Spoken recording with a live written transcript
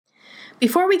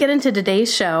Before we get into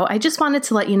today's show, I just wanted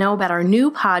to let you know about our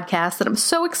new podcast that I'm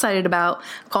so excited about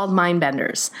called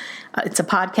Mindbenders. It's a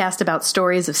podcast about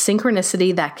stories of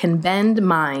synchronicity that can bend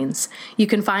minds. You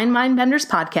can find Mindbenders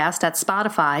podcast at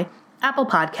Spotify, Apple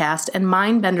Podcast, and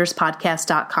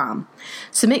mindbenderspodcast.com.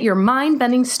 Submit your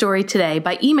mind-bending story today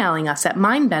by emailing us at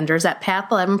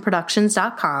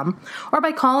mindbenders@path11productions.com or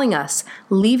by calling us.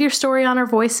 Leave your story on our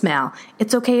voicemail.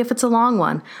 It's okay if it's a long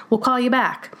one. We'll call you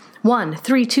back.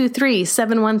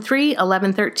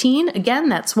 1-323-713-1113. Again,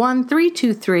 that's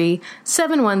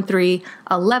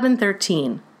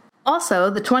 1-323-713-1113. Also,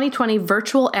 the 2020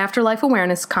 Virtual Afterlife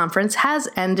Awareness Conference has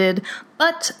ended,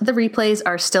 but the replays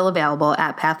are still available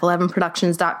at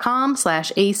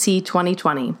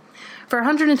path11productions.com/AC2020. For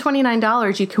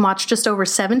 $129, you can watch just over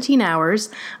 17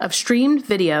 hours of streamed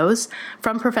videos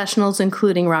from professionals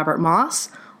including Robert Moss,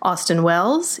 Austin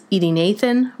Wells, Edie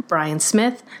Nathan, Brian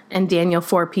Smith, and Daniel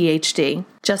Four, PhD,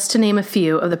 just to name a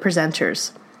few of the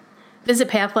presenters. Visit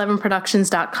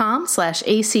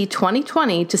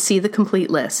path11productions.com/AC2020 to see the complete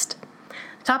list.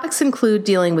 Topics include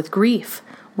dealing with grief,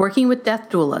 working with death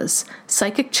doulas,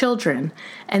 psychic children,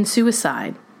 and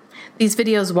suicide. These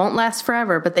videos won't last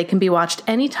forever, but they can be watched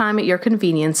anytime at your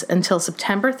convenience until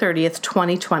September 30th,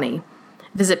 2020.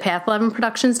 Visit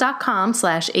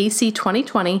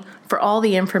path11productions.com/AC2020 for all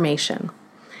the information.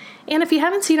 And if you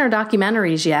haven't seen our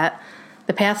documentaries yet,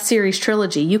 the Path Series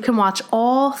Trilogy, you can watch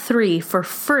all 3 for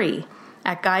free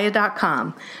at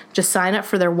Gaia.com. Just sign up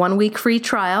for their 1-week free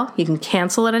trial. You can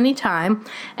cancel at any time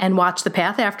and watch The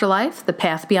Path Afterlife, The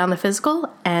Path Beyond the Physical,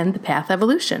 and The Path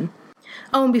Evolution.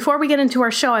 Oh, and before we get into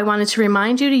our show, I wanted to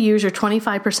remind you to use your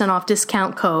 25% off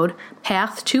discount code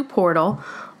PATH2PORTAL,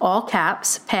 all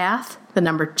caps, PATH, the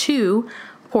number 2,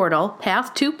 Portal,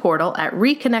 Path2 Portal at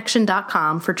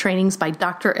reconnection.com for trainings by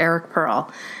Dr. Eric Pearl.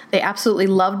 They absolutely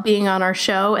loved being on our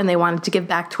show and they wanted to give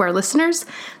back to our listeners.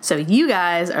 So you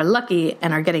guys are lucky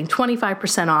and are getting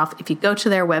 25% off if you go to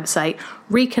their website,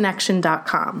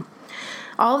 reconnection.com.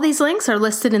 All of these links are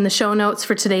listed in the show notes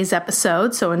for today's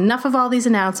episode. So enough of all these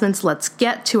announcements. Let's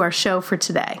get to our show for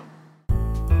today.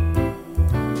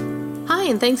 Hi,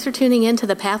 and thanks for tuning in to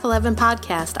the Path 11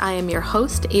 podcast. I am your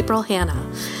host, April Hanna.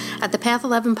 At the Path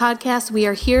 11 podcast, we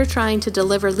are here trying to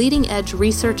deliver leading-edge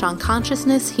research on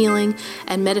consciousness, healing,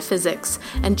 and metaphysics.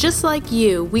 And just like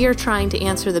you, we are trying to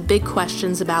answer the big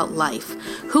questions about life.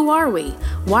 Who are we?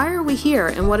 Why are we here?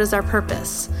 And what is our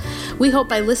purpose? We hope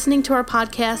by listening to our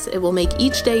podcast, it will make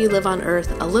each day you live on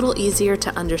Earth a little easier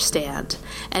to understand.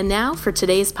 And now for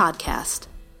today's podcast.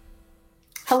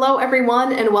 Hello,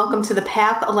 everyone, and welcome to the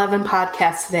Path 11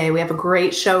 podcast today. We have a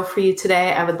great show for you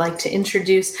today. I would like to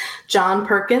introduce John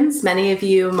Perkins. Many of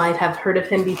you might have heard of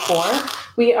him before.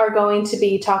 We are going to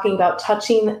be talking about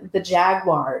touching the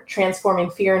jaguar, transforming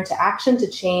fear into action to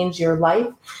change your life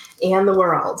and the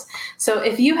world. So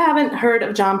if you haven't heard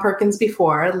of John Perkins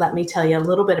before, let me tell you a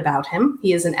little bit about him.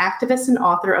 He is an activist and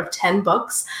author of 10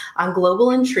 books on global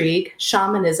intrigue,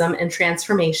 shamanism, and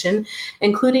transformation,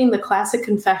 including the classic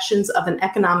Confessions of an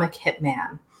Economic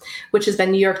Hitman, which has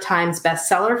been New York Times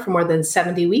bestseller for more than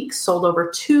 70 weeks, sold over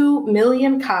 2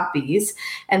 million copies,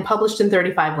 and published in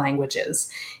 35 languages.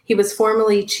 He was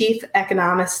formerly chief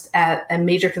economist at a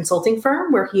major consulting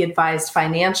firm where he advised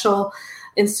financial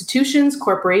institutions,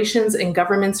 corporations, and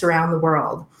governments around the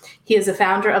world. He is a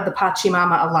founder of the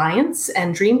Pachamama Alliance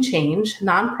and Dream Change,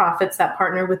 nonprofits that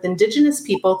partner with indigenous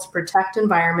people to protect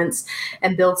environments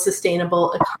and build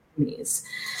sustainable economies.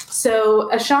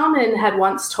 So a shaman had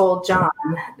once told John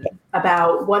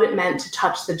about what it meant to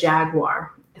touch the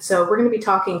jaguar. So we're going to be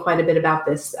talking quite a bit about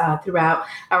this throughout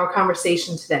our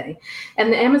conversation today.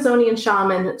 And the Amazonian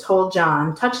shaman told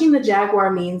John, touching the jaguar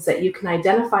means that you can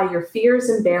identify your fears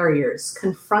and barriers,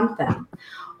 confront them,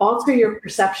 alter your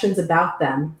perceptions about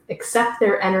them, accept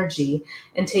their energy,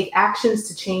 and take actions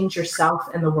to change yourself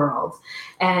and the world.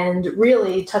 And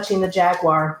really, touching the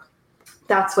jaguar,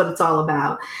 that's what it's all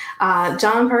about.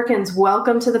 John Perkins,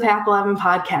 welcome to the Path 11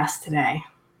 podcast today.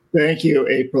 Thank you,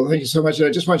 April. Thank you so much. I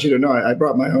just want you to know I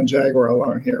brought my own jaguar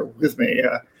along here with me.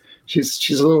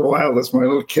 She's a little wild, this my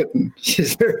little kitten.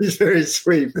 She's very, very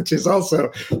sweet, but she's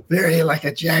also very like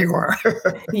a jaguar.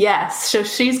 Yes, so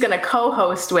she's going to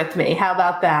co-host with me. How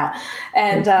about that?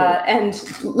 And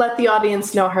let the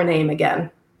audience know her name again.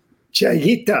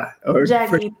 Jaguita.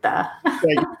 Jaguita.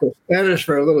 Spanish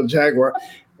for a little jaguar.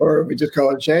 Or we just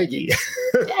call it Shaggy.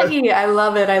 Shaggy. I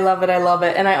love it. I love it. I love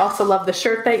it. And I also love the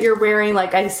shirt that you're wearing.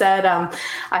 Like I said,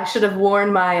 I should have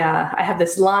worn my, I have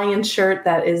this lion shirt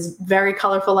that is very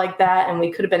colorful like that. And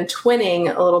we could have been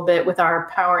twinning a little bit with our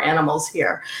power animals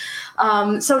here.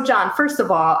 So John, first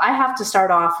of all, I have to start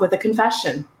off with a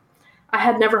confession. I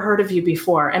had never heard of you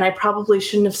before, and I probably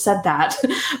shouldn't have said that,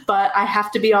 but I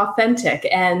have to be authentic.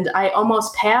 And I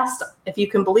almost passed, if you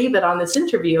can believe it, on this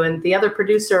interview. And the other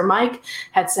producer, Mike,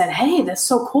 had said, hey, that's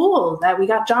so cool that we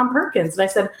got John Perkins. And I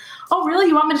said, oh, really?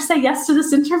 You want me to say yes to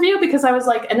this interview? Because I was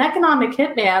like, an economic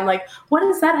hitman, like, what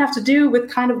does that have to do with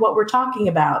kind of what we're talking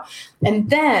about? And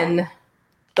then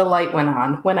the light went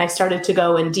on when I started to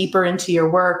go in deeper into your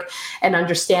work and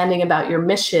understanding about your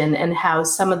mission and how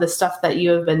some of the stuff that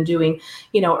you have been doing,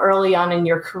 early on in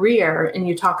your career. And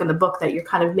you talk in the book that you're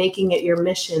kind of making it your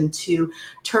mission to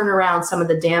turn around some of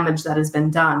the damage that has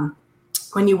been done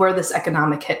when you were this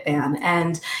economic hitman.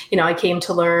 And, I came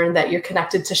to learn that you're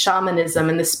connected to shamanism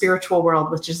and the spiritual world,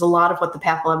 which is a lot of what the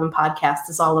Path 11 podcast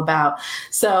is all about.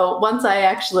 So once I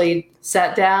actually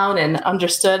sat down and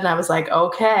understood, and I was like,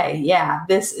 okay, yeah,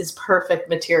 this is perfect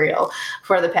material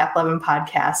for the Path 11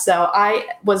 podcast. So I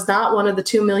was not one of the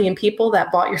 2 million people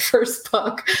that bought your first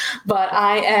book, but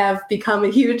I have become a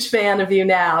huge fan of you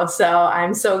now. So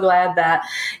I'm so glad that,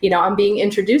 I'm being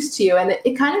introduced to you. And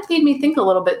it kind of made me think a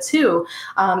little bit too.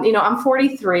 I'm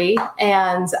 43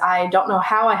 and I don't know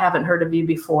how I haven't heard of you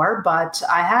before, but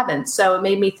I haven't. So it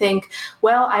made me think,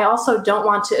 well, I also don't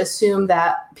want to assume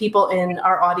that people in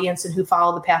our audience and who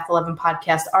follow the Path 11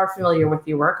 podcast are familiar with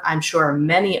your work. I'm sure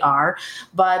many are,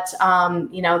 but,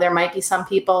 there might be some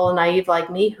people naive like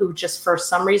me who just for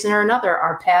some reason or another,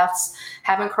 our paths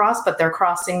haven't crossed, but they're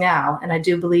crossing now. And I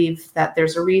do believe that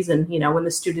there's a reason, when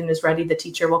the student is ready, the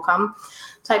teacher will come,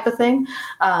 type of thing.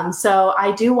 So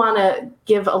I do want to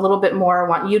give a little bit more, I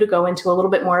want you to go into a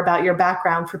little bit more about your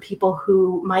background for people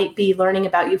who might be learning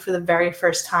about you for the very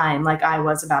first time, like I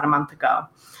was about a month ago.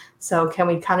 So can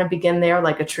we kind of begin there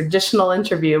like a traditional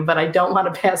interview, but I don't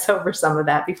want to pass over some of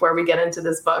that before we get into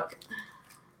this book.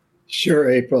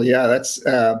 Sure, April. Yeah, that's,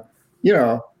 a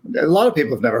lot of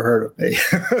people have never heard of me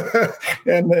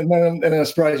and a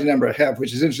surprising number have,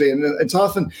 which is interesting. And it's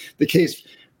often the case.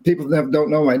 People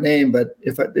don't know my name, but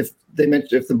if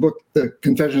the book, The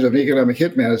Confessions of an Economic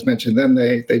Hitman is mentioned, then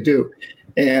they do.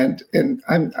 And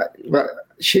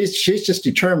she's just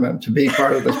determined to be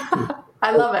part of this.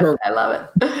 I love it.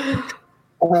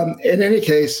 In any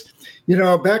case,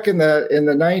 back in the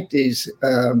 90s,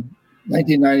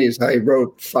 1990s, I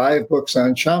wrote 5 books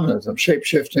on shamanism,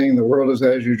 shape-shifting, The World is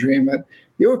As You Dream It.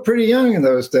 You were pretty young in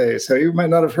those days, so you might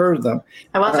not have heard of them.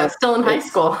 I was still in high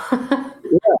school.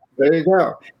 Yeah, there you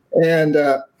go. And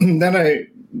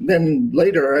then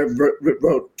later I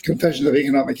wrote Confessions of an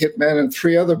Economic Hitman and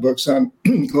 3 other books on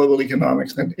global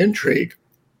economics and intrigue.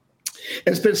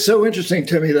 And it's been so interesting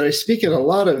to me that I speak at a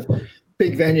lot of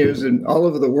big venues and all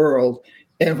over the world.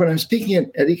 And when I'm speaking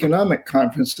at economic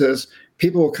conferences,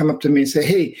 people will come up to me and say,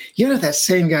 hey, you're not that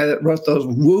same guy that wrote those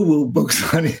woo-woo books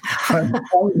on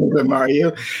them, are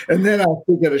you? And then I'll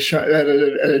speak at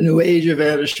a New Age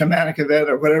event, a shamanic event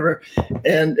or whatever.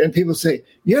 And people say,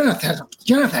 you're not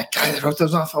that guy that wrote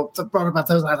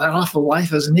that awful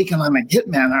life as an economic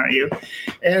hitman, are you?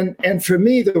 And for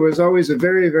me, there was always a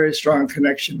very, very strong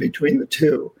connection between the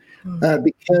two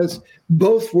because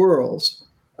both worlds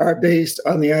are based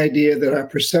on the idea that our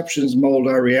perceptions mold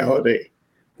our reality,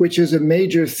 which is a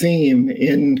major theme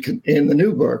in the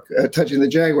new book, Touching the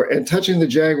Jaguar. And Touching the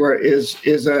Jaguar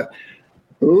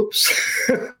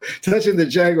Touching the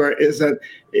Jaguar is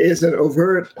an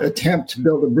overt attempt to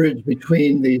build a bridge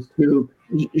between these two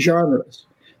genres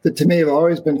that to me have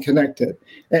always been connected.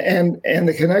 And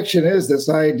the connection is this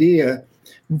idea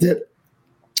that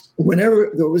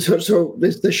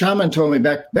the shaman told me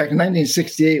back in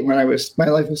 1968 when my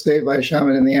life was saved by a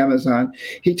shaman in the Amazon.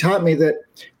 He taught me that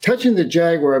touching the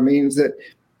jaguar means that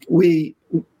we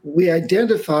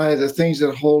identify the things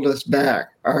that hold us back,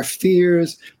 our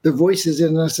fears, the voices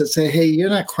in us that say, "Hey, you're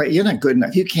not good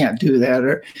enough. You can't do that,"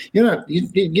 or you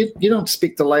don't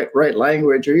speak the right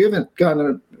language, or you haven't gone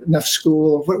to enough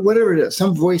school, or whatever it is.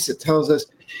 Some voice that tells us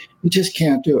we just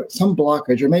can't do it, some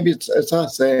blockage, or maybe it's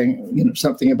us saying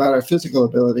something about our physical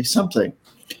ability, something.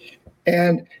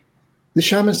 And the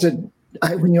shaman said,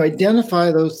 when you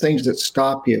identify those things that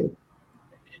stop you,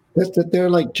 that they're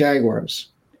like jaguars.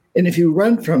 And if you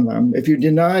run from them, if you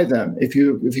deny them, if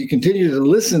you continue to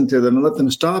listen to them and let them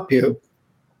stop you,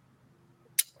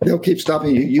 they'll keep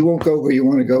stopping you. You won't go where you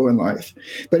want to go in life.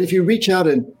 But if you reach out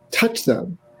and touch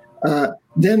them,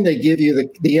 then they give you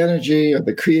the energy or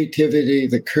the creativity,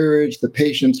 the courage, the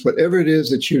patience, whatever it is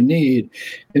that you need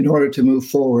in order to move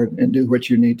forward and do what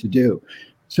you need to do.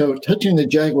 So touching the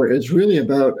jaguar is really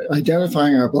about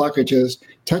identifying our blockages,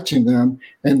 touching them,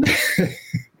 and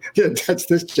that's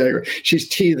this jaguar. She's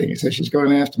teething, so she's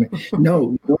going after me.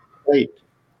 No, wait.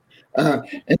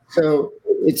 And so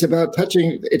it's about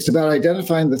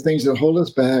identifying the things that hold us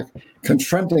back,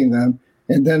 confronting them,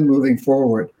 and then moving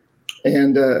forward.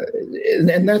 And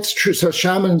that's true. So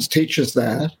shamans teach us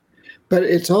that. But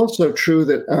it's also true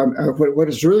that what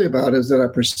it's really about is that our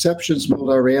perceptions mold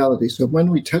our reality. So when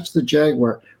we touch the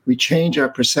jaguar, we change our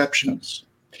perceptions.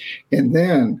 And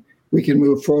then we can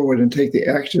move forward and take the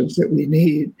actions that we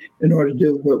need in order to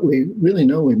do what we really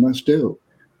know we must do.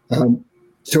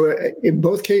 So in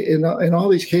both cases, in all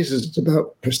these cases, it's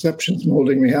about perceptions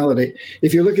molding reality.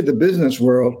 If you look at the business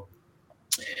world,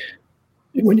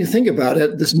 when you think about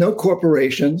it, there's no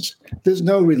corporations, there's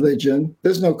no religion,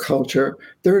 there's no culture,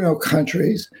 there are no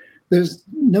countries, there's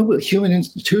no human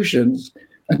institutions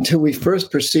until we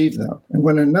first perceive them. And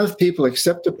when enough people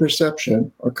accept a perception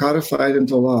or codify it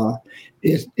into law,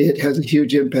 it has a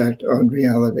huge impact on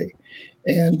reality.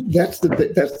 And that's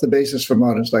the basis for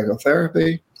modern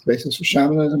psychotherapy, it's the basis for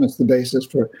shamanism, it's the basis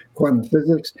for quantum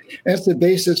physics, and it's the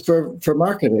basis for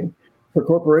marketing, for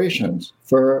corporations,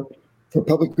 for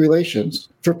public relations,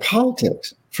 for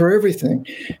politics, for everything.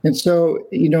 And so,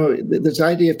 this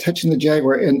idea of touching the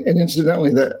jaguar, and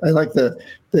incidentally, I like the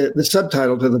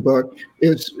subtitle to the book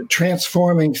is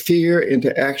Transforming Fear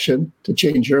into Action to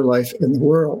Change Your Life and the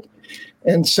World.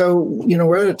 And so,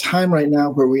 we're at a time right now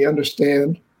where we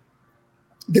understand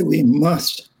that we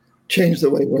must change the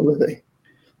way we're living.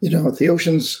 The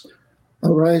oceans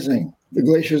are rising, the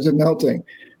glaciers are melting.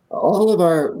 All of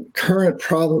our current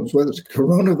problems, whether it's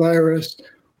coronavirus,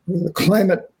 or the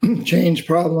climate change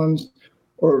problems,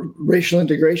 or racial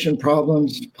integration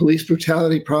problems, police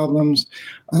brutality problems,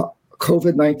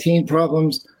 COVID-19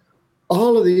 problems,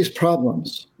 all of these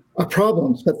problems are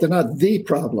problems, but they're not the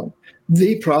problem.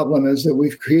 The problem is that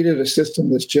we've created a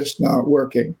system that's just not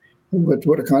working,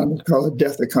 what economists call a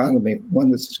death economy,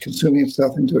 one that's consuming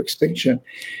itself into extinction.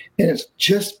 And it's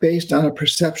just based on a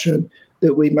perception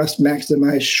that we must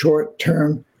maximize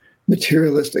short-term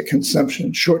materialistic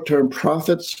consumption, short-term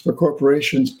profits for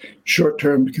corporations,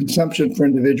 short-term consumption for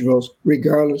individuals,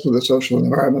 regardless of the social and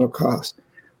environmental costs.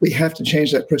 We have to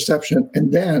change that perception,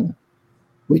 and then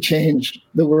we change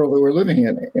the world that we're living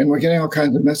in. And we're getting all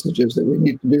kinds of messages that we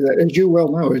need to do that. As you well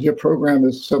know, as your program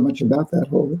is so much about that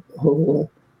whole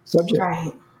subject.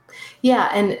 Right.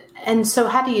 Yeah. And so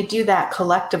how do you do that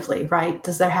collectively, right?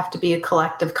 Does there have to be a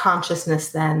collective consciousness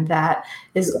then that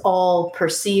is all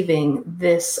perceiving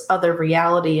this other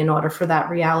reality in order for that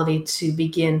reality to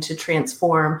begin to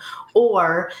transform?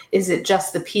 Or is it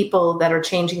just the people that are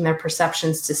changing their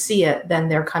perceptions to see it, then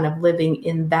they're kind of living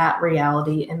in that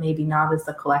reality and maybe not as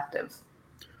the collective?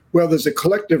 Well, there's a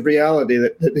collective reality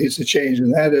that needs to change,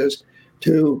 and that is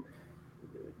to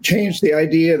change the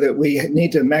idea that we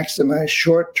need to maximize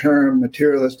short-term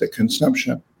materialistic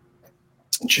consumption.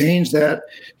 Change that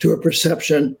to a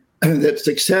perception that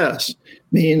success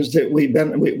means that we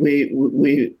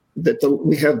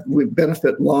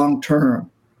benefit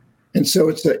long-term, and so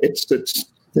it's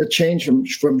the change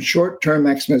from short-term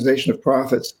maximization of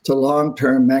profits to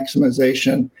long-term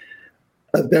maximization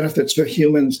of benefits for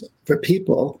humans, for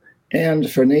people, and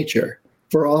for nature,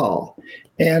 for all.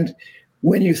 And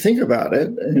when you think about it,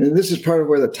 and this is part of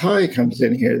where the tie comes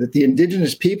in here, that the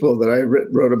indigenous people that I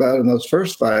wrote about in those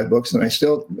first 5 books, and I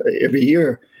still, every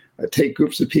year, take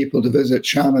groups of people to visit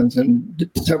shamans in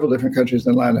several different countries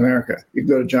in Latin America. You can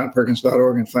go to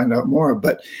johnperkins.org and find out more.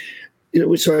 But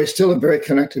so I still am very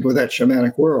connected with that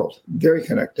shamanic world, very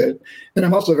connected. And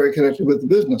I'm also very connected with the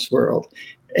business world.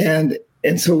 And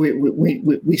so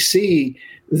we see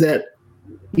that,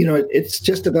 it's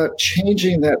just about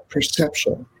changing that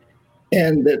perception.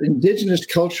 And that indigenous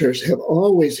cultures have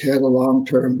always had a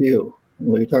long-term view.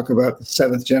 When we talk about the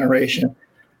 7th generation,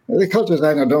 the cultures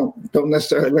I know don't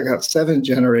necessarily look out 7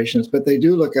 generations, but they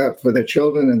do look out for their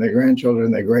children and their grandchildren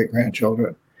and their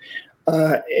great-grandchildren.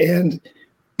 And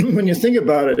when you think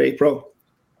about it, April,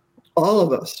 all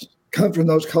of us come from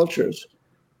those cultures.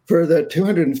 For the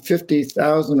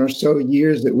 250,000 or so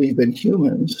years that we've been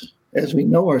humans, as we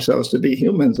know ourselves to be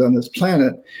humans on this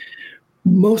planet,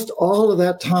 most all of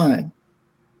that time,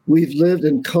 we've lived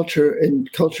in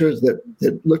cultures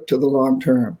that look to the long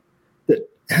term, that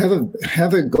have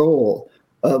a goal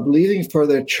of leaving for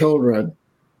their children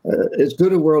as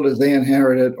good a world as they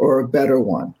inherited or a better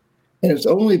one. And it's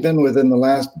only been within the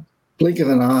last blink of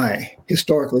an eye,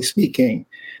 historically speaking,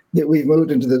 that we've moved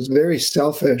into this very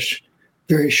selfish,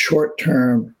 very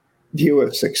short-term view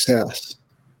of success.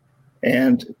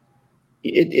 And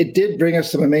it did bring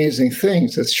us some amazing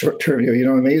things as short-term,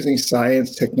 amazing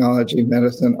science, technology,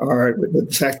 medicine, art. The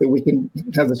fact that we can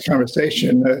have this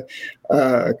conversation,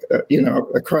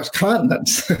 across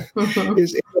continents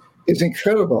is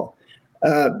incredible.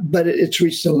 But it's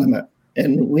reached a limit.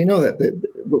 And we know that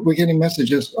we're getting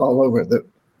messages all over that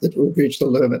we've reached the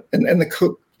limit. And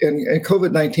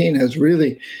COVID-19 has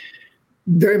really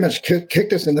very much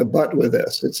kicked us in the butt with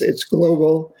this. It's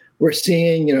global. We're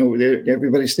seeing,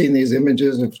 everybody's seeing these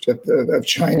images of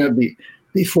China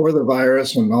before the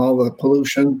virus and all the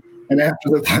pollution, and after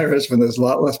the virus when there's a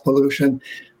lot less pollution.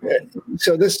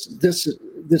 So this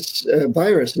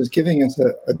virus is giving us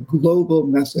a global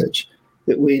message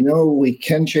that we know we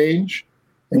can change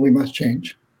and we must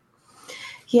change.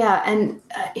 Yeah. And,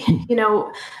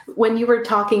 when you were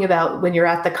talking about when you're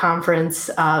at the conference,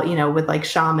 with like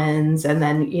shamans, and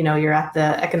then, you're at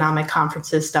the economic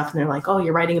conferences stuff, and they're like, oh,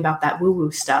 you're writing about that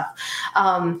woo-woo stuff.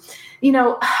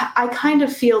 I kind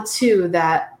of feel too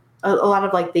that a lot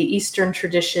of like the Eastern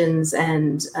traditions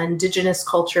and indigenous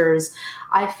cultures,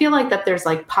 I feel like that there's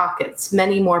like pockets,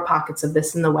 many more pockets of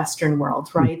this in the Western world,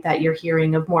 right? That you're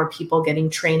hearing of more people getting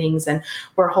trainings, and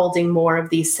we're holding more of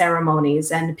these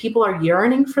ceremonies, and people are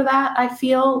yearning for that, I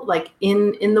feel like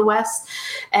in the West.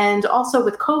 And also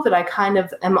with COVID, I kind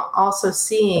of am also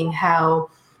seeing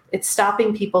how it's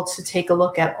stopping people to take a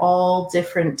look at all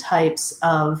different types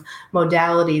of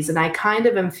modalities. And I kind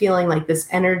of am feeling like this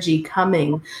energy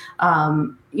coming,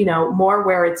 more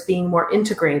where it's being more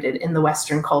integrated in the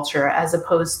Western culture, as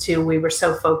opposed to we were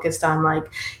so focused on like,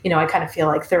 I kind of feel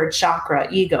like third chakra,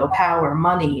 ego, power,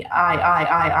 money,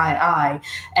 I,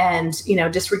 and,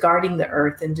 disregarding the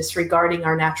earth and disregarding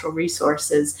our natural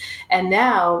resources. And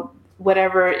now,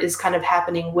 whatever is kind of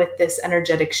happening with this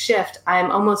energetic shift, I'm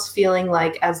almost feeling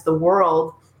like as the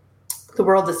world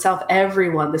itself,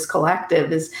 everyone, this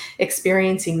collective is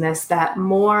experiencing this, that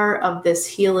more of this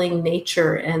healing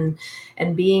nature and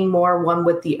being more one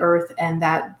with the earth, and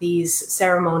that these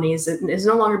ceremonies is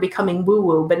no longer becoming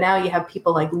woo-woo, but now you have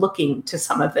people like looking to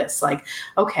some of this, like,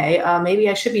 okay, maybe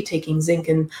I should be taking zinc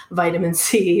and vitamin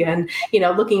C, and,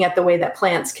 looking at the way that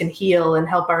plants can heal and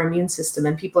help our immune system.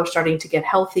 And people are starting to get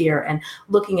healthier and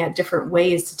looking at different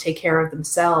ways to take care of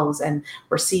themselves. And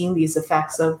we're seeing these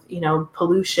effects of,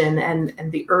 pollution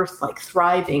and the earth like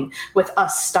thriving with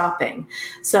us stopping.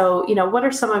 So, what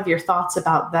are some of your thoughts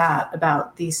about that,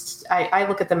 about these? I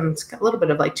look at them as a little bit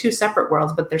of like two separate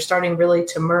worlds, but they're starting really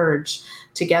to merge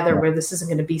together, where this isn't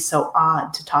going to be so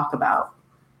odd to talk about.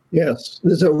 Yes,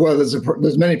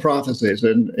 there's many prophecies,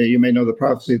 and you may know the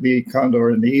prophecy of the condor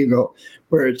and the eagle,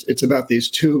 where it's about these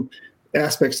two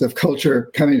aspects of culture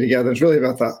coming together. It's really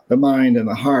about the mind and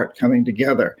the heart coming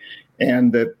together,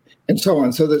 and so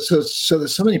on. So there's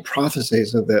so many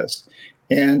prophecies of this,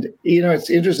 and it's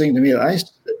interesting to me.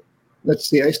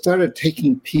 I started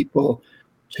taking people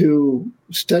to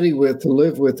study with, to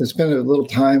live with, to spend a little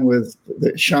time with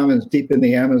the shamans deep in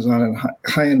the Amazon and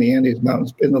high in the Andes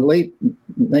Mountains in the late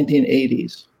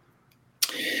 1980s.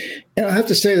 And I have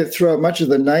to say that throughout much of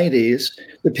the 90s,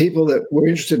 the people that were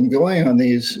interested in going on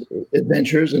these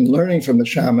adventures and learning from the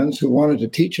shamans who wanted to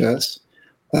teach us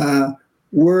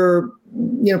were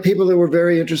people that were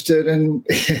very interested in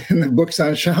the books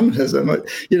on shamanism,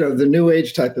 the New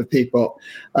Age type of people,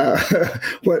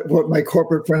 what my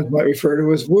corporate friends might refer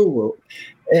to as woo-woo.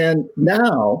 And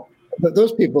now, but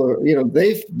those people,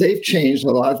 they've changed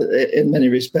a lot in many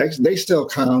respects. They still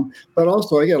come, but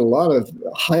also I get a lot of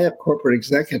high-up corporate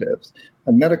executives,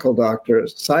 medical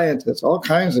doctors, scientists, all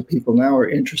kinds of people now are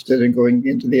interested in going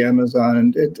into the Amazon.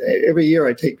 And every year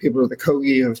I take people to the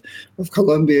Kogi of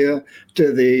Colombia,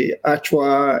 to the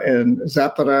Achua and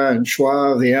Zapata and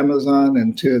Shuar of the Amazon,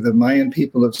 and to the Mayan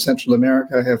people of Central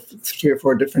America. I have 3 or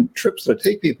 4 different trips that I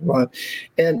take people on.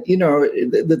 And,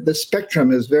 the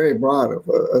spectrum is very broad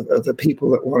of the people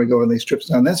that want to go on these trips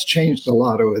now. And that's changed a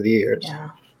lot over the years.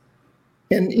 Yeah.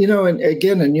 And, and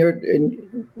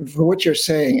again, for what you're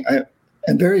saying,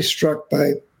 I'm very struck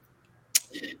by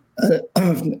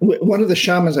one of the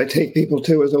shamans I take people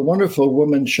to is a wonderful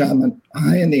woman shaman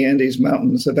high in the Andes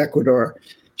Mountains of Ecuador.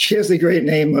 She has the great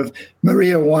name of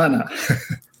Maria Juana.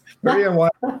 Maria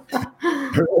Juana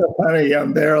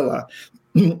Yamberla.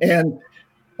 And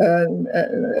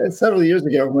several years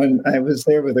ago when I was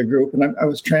there with a group and I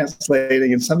was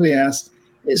translating, and somebody asked,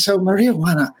 so Maria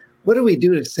Juana, what do we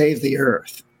do to save the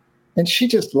earth? And she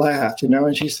just laughed,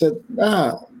 and she said,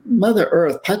 Mother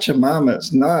Earth, Pachamama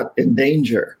is not in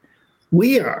danger.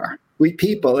 We are, we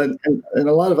people, and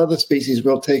a lot of other species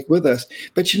we'll take with us.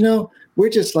 But we're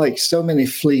just like so many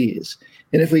fleas.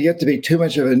 And if we get to be too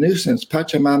much of a nuisance,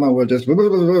 Pachamama will just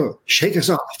shake us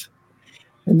off.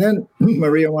 And then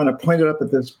Maria Juana pointed up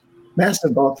at this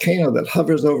massive volcano that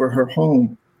hovers over her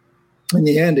home in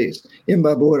the Andes,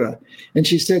 Imbabura. And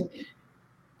she said,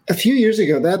 a few years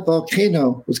ago, that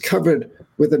volcano was covered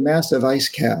with a massive ice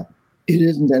cap. It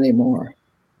isn't anymore.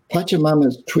 Pachamama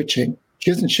is twitching. She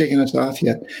hasn't shaken us off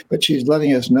yet, but she's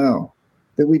letting us know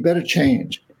that we better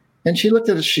change. And she looked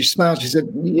at us, she smiled, she said,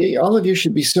 all of you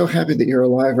should be so happy that you're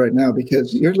alive right now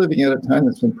because you're living at a time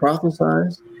that's been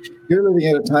prophesized. You're living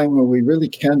at a time where we really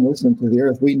can listen to the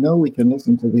earth. We know we can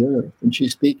listen to the earth. And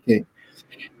she's speaking.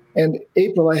 And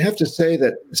April, I have to say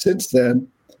that since then,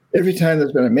 every time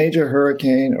there's been a major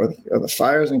hurricane or the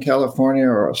fires in California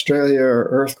or Australia or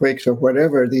earthquakes or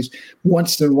whatever, these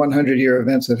once in 100-year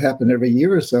events that happen every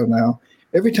year or so now,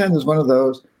 every time there's one of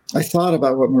those, I thought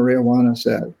about what Maria Wana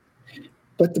said.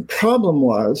 But the problem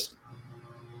was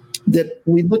that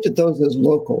we looked at those as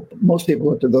local. Most people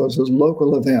looked at those as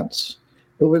local events.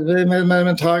 They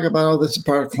might talk about, oh, this is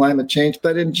part of climate change.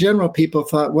 But in general, people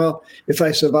thought, well, if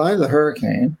I survive the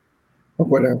hurricane or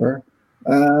whatever,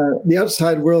 the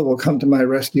outside world will come to my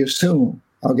rescue soon.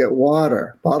 I'll get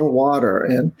water, bottled water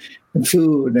and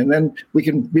food, and then we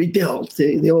can rebuild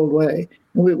the old way.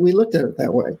 And we looked at it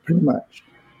that way, pretty much.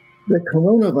 The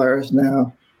coronavirus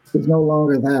now is no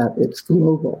longer that. It's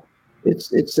global.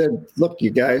 It said, look, you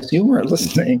guys, you weren't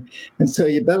listening, and so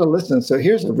you better listen. So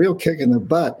here's a real kick in the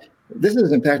butt. This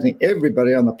is impacting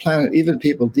everybody on the planet, even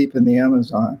people deep in the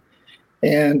Amazon.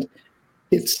 And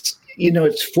it's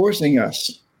forcing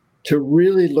us to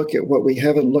really look at what we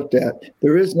haven't looked at.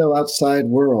 There is no outside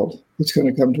world that's going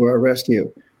to come to our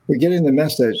rescue. We're getting the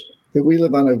message that we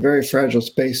live on a very fragile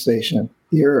space station,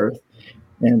 the Earth,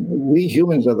 and we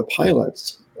humans are the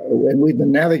pilots. And we've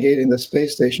been navigating the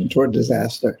space station toward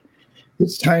disaster.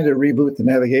 It's time to reboot the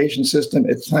navigation system.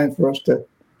 It's time for us to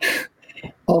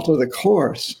alter the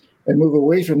course and move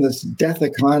away from this death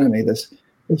economy, this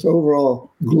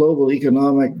overall global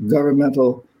economic,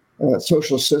 governmental,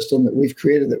 social system that we've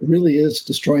created that really is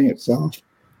destroying itself,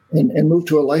 and move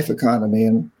to a life economy.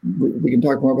 And we can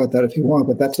talk more about that if you want,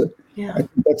 but that's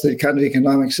the kind of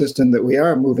economic system that we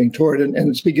are moving toward, and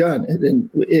it's begun.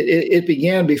 It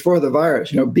began before the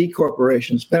virus. B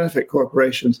corporations, benefit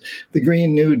corporations, the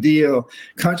Green New Deal,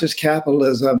 conscious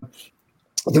capitalism.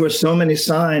 There were so many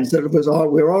signs that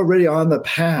we were already on the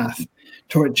path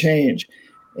toward change.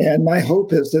 And my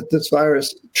hope is that this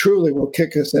virus truly will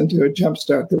kick us into a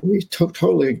jumpstart that we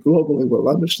totally globally will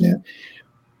understand.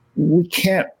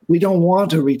 We don't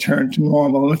want to return to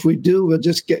normal. And if we do, we'll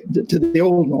just get to the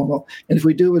old normal. And if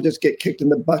we do, we'll just get kicked in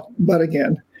the butt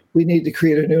again. We need to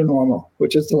create a new normal,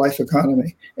 which is the life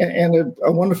economy and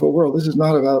a wonderful world. This is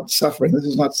not about suffering. This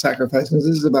is not sacrificing. This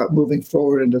is about moving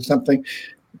forward into something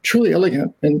truly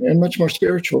elegant and much more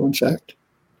spiritual, in fact.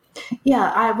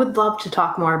 Yeah, I would love to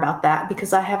talk more about that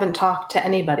because I haven't talked to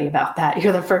anybody about that.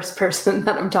 You're the first person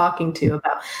that I'm talking to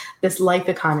about this life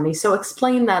economy. So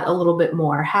explain that a little bit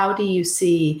more. How do you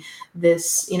see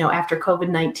this, after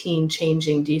COVID-19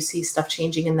 changing? Do you see stuff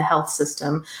changing in the health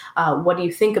system? What do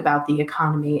you think about the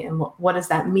economy, and what does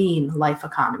that mean, life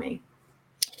economy?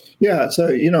 Yeah, so,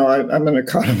 I'm an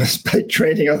economist by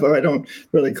training, although I don't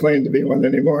really claim to be one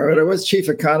anymore. But I was chief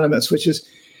economist, which is,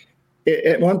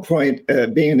 at one point,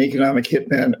 being an economic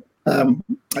hitman,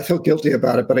 I felt guilty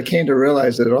about it, but I came to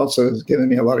realize that it also has given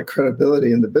me a lot of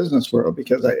credibility in the business world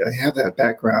because I have that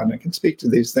background and can speak to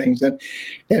these things.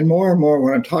 And more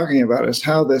what I'm talking about is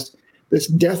how this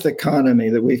death economy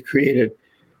that we've created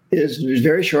is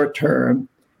very short term.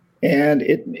 And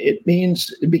it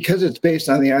means, because it's based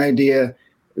on the idea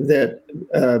that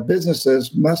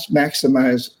businesses must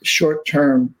maximize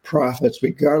short-term profits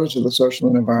regardless of the social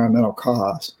and environmental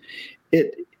costs.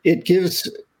 It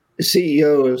gives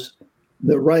CEOs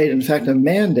the right, in fact, a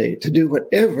mandate to do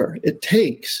whatever it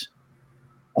takes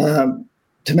to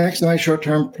maximize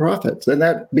short-term profits. And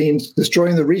that means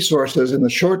destroying the resources in the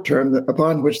short term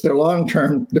upon which their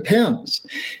long-term depends.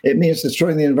 It means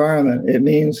destroying the environment. It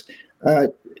means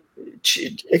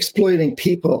exploiting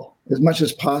people as much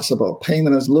as possible, paying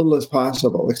them as little as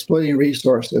possible, exploiting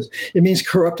resources. It means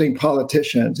corrupting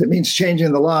politicians. It means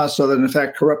changing the law so that, in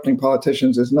fact, corrupting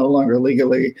politicians is no longer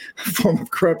legally a form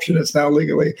of corruption. It's now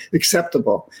legally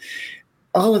acceptable.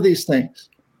 All of these things.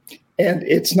 And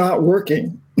it's not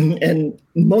working. And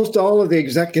most all of the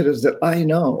executives that I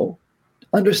know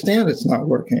understand it's not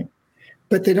working,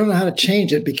 but they don't know how to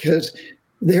change it because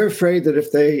they're afraid that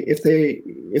if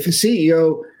a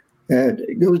CEO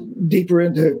goes deeper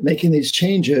into making these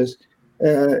changes,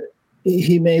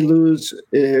 he may lose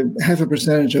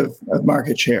 0.5% of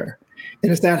market share.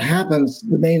 And if that happens,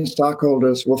 the main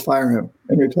stockholders will fire him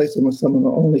and replace him with someone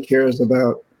who only cares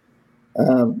about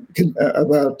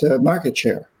market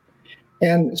share.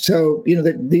 And so,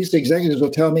 these executives will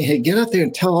tell me, hey, get out there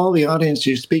and tell all the audience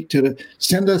you speak to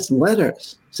send us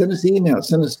letters, send us emails,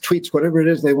 send us tweets, whatever it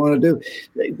is they want to do.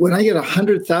 When I get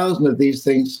 100,000 of these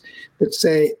things that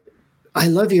say, I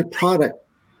love your product,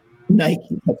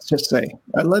 Nike, let's just say,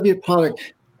 I love your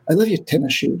product. I love your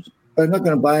tennis shoes, but I'm not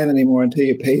going to buy them anymore until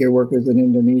you pay your workers in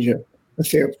Indonesia a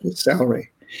fair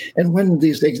salary. And when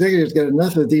these executives get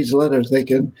enough of these letters, they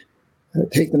can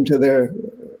take them to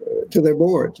their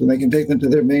boards, and they can take them to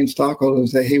their main stockholders and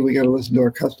say, hey, we got to listen to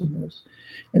our customers.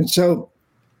 And so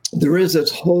there is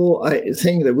this whole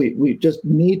thing that we just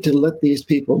need to let these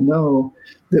people know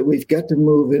that we've got to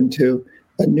move into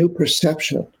a new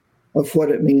perception of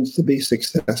what it means to be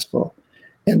successful.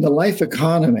 And the life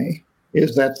economy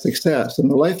is that success. And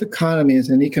the life economy is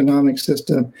an economic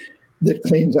system that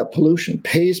cleans up pollution,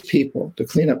 pays people to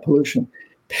clean up pollution,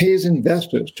 pays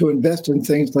investors to invest in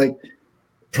things like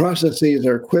processes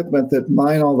or equipment that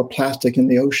mine all the plastic in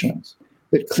the oceans,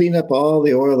 that clean up all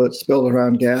the oil that's spilled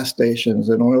around gas stations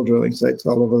and oil drilling sites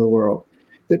all over the world,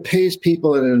 that pays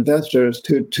people and investors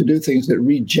to do things that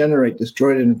regenerate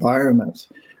destroyed environments,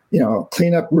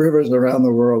 clean up rivers around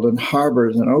the world and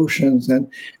harbors and oceans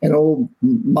and old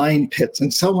mine pits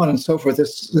and so on and so forth.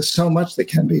 There's so much that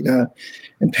can be done,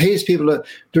 and pays people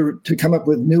to come up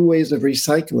with new ways of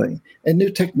recycling and new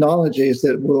technologies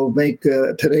that will make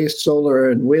today's solar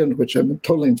and wind, which I'm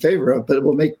totally in favor of, but it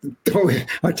will make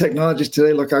our technologies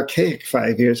today look archaic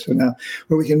 5 years from now,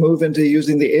 where we can move into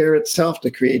using the air itself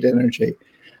to create energy.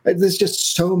 There's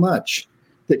just so much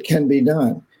that can be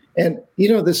done. And,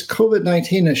 this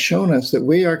COVID-19 has shown us that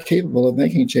we are capable of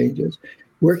making changes.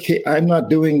 I'm not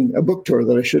doing a book tour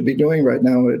that I should be doing right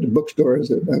now at the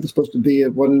bookstores. I was supposed to be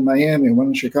at one in Miami, one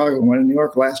in Chicago, one in New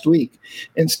York last week.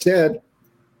 Instead,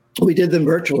 we did them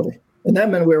virtually. And that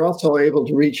meant we were also able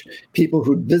to reach people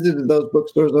who visited those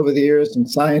bookstores over the years and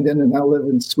signed in and now live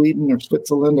in Sweden or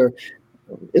Switzerland or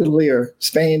Italy or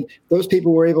Spain. Those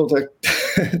people were able to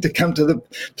to come to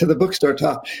the bookstore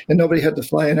top, and nobody had to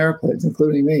fly in airplanes,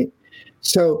 including me.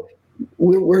 So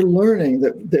we're learning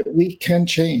that we can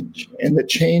change, and that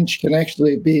change can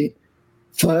actually be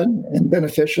fun and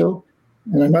beneficial.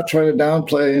 And I'm not trying to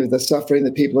downplay the suffering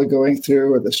that people are going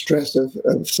through or the stress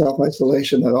of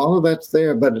self-isolation. That all of that's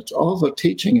there, but it's also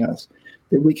teaching us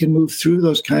that we can move through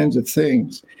those kinds of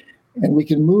things, and we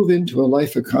can move into a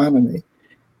life economy.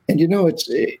 And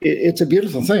it's a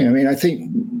beautiful thing. I mean, I think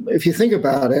if you think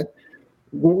about it,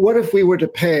 what if we were to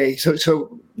pay?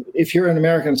 So if you're an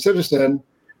American citizen,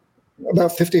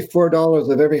 about $54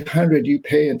 of every 100 you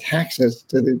pay in taxes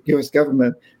to the U.S.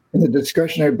 government, and the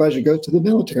discretionary budget goes to the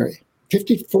military.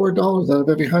 $54 out of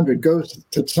every 100 goes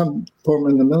to some form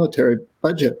in the military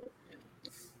budget.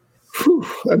 Whew,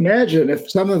 imagine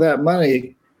if some of that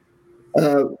money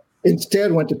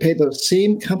instead went to pay those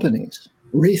same companies,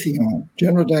 Raytheon,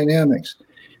 General Dynamics,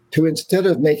 to, instead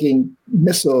of making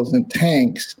missiles and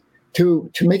tanks,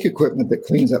 to make equipment that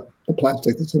cleans up the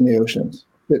plastic that's in the oceans,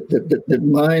 that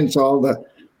mines all the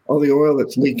oil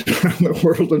that's leaked around the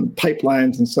world and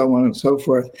pipelines and so on and so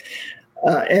forth.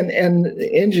 And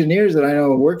engineers that I know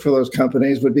who work for those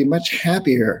companies would be much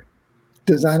happier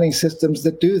designing systems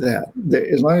that do that.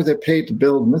 As long as they're paid to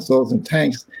build missiles and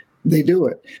tanks, they do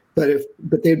it.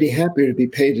 But they'd be happier to be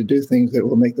paid to do things that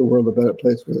will make the world a better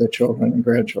place for their children and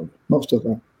grandchildren, most of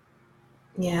them.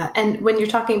 Yeah. And when you're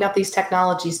talking about these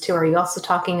technologies too, are you also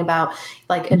talking about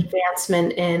like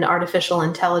advancement in artificial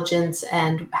intelligence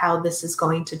and how this is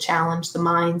going to challenge the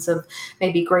minds of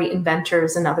maybe great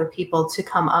inventors and other people to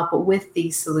come up with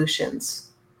these solutions?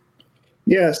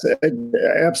 Yes,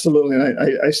 absolutely.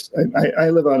 And I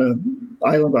live on an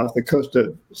island off the coast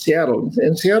of Seattle,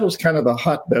 and Seattle's kind of a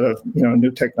hotbed of new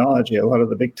technology. A lot of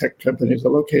the big tech companies are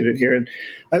located here, and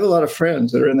I have a lot of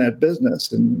friends that are in that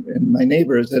business, and my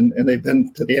neighbors, and they've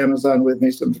been to the Amazon with me.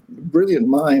 Some brilliant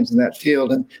minds in that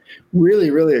field, and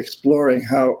really, really exploring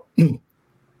how,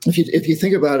 if you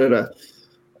think about it,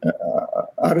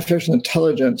 artificial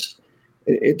intelligence.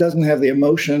 It doesn't have the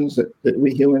emotions that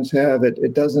we humans have.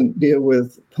 It doesn't deal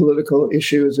with political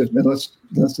issues unless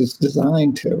it's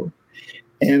designed to.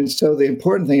 And so the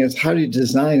important thing is, how do you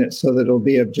design it so that it'll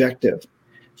be objective?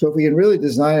 So if we can really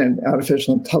design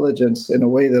artificial intelligence in a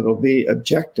way that'll be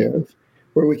objective,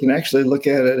 where we can actually look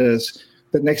at it as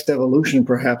the next evolution,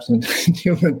 perhaps, in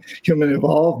human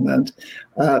involvement,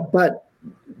 but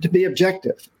to be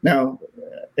objective. Now,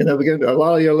 a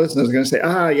lot of your listeners are going to say,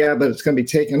 yeah, but it's going to be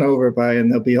taken over by, and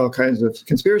there'll be all kinds of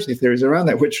conspiracy theories around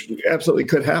that, which absolutely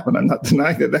could happen. I'm not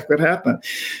denying that could happen.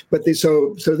 But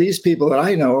so these people that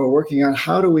I know are working on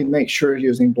how do we make sure,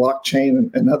 using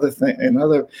blockchain and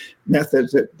other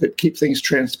methods that keep things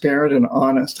transparent and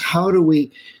honest, how do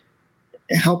we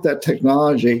help that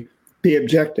technology be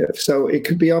objective? So it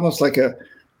could be almost like an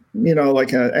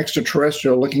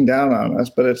extraterrestrial looking down on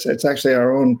us, but it's actually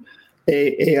our own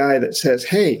a AI that says,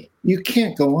 hey, you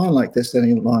can't go on like this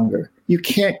any longer. You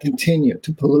can't continue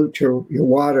to pollute your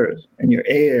waters and your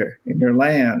air and your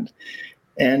land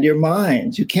and your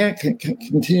minds. You can't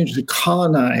continue to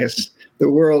colonize the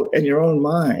world and your own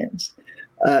minds.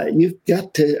 You've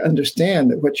got to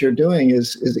understand that what you're doing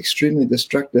is extremely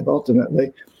destructive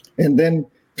ultimately, and then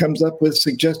comes up with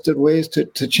suggested ways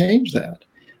to change that.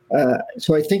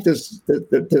 So I think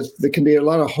there can be a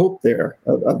lot of hope there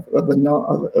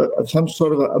of some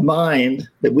sort of a mind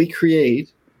that we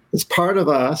create as part of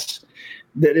us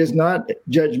that is not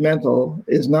judgmental,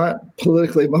 is not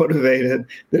politically motivated,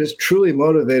 that is truly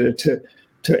motivated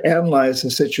to analyze the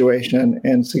situation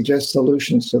and suggest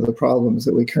solutions to the problems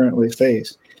that we currently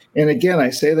face. And again, I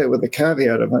say that with the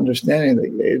caveat of understanding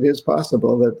that it is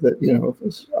possible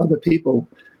that other people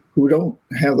who don't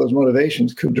have those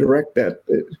motivations could direct that,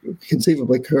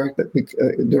 conceivably direct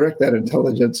that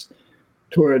intelligence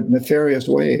toward nefarious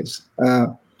ways.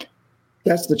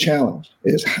 That's the challenge,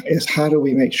 is how do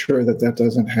we make sure that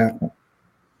doesn't happen?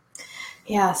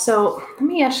 Yeah, so let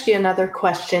me ask you another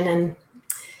question, and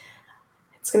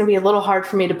it's going to be a little hard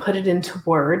for me to put it into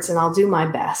words, and I'll do my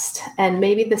best. And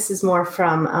maybe this is more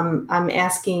from, I'm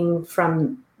asking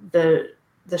from the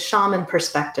shaman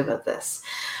perspective of this.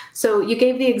 So you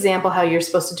gave the example how you're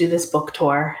supposed to do this book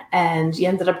tour, and you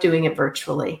ended up doing it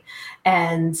virtually.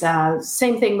 And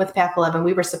same thing with Path 11.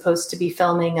 We were supposed to be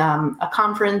filming a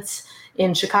conference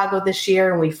in Chicago this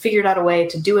year, and we figured out a way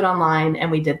to do it online,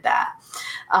 and we did that.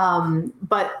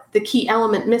 But the key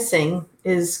element missing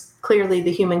is clearly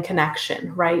the human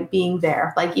connection, right? Being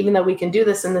there. Like, even though we can do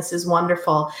this and this is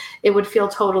wonderful, it would feel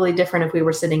totally different if we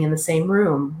were sitting in the same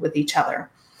room with each other.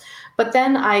 But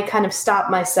then I kind of stop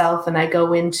myself and I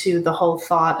go into the whole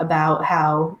thought about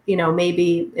how,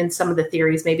 maybe in some of the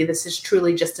theories, maybe this is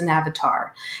truly just an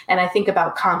avatar. And I think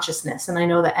about consciousness, and I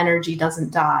know that energy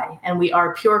doesn't die and we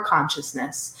are pure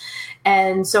consciousness.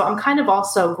 And so I'm kind of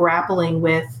also grappling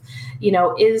with,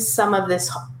 is some of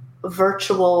this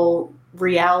virtual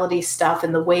reality stuff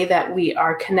and the way that we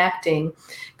are connecting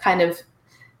kind of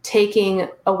taking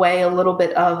away a little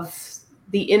bit of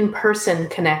the in-person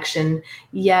connection,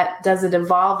 yet does it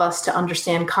evolve us to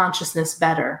understand consciousness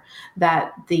better?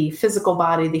 That the physical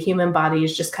body, the human body,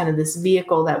 is just kind of this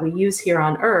vehicle that we use here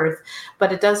on Earth,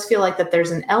 but it does feel like that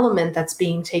there's an element that's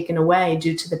being taken away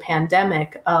due to the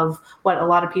pandemic of what a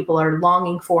lot of people are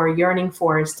longing for, yearning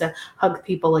for, is to hug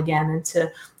people again and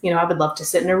to, I would love to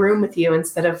sit in a room with you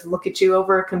instead of look at you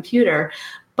over a computer,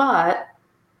 but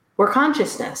we're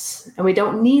consciousness and we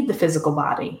don't need the physical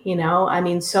body.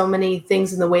 So many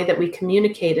things in the way that we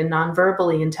communicate and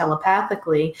non-verbally and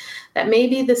telepathically, that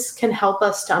maybe this can help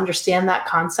us to understand that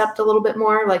concept a little bit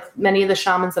more. Like many of the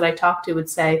shamans that I talk to would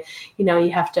say,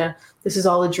 this is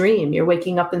all a dream. You're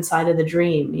waking up inside of the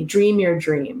dream. You dream your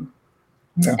dream.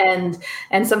 Yeah.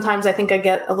 And sometimes I think I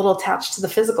get a little attached to the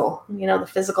physical, the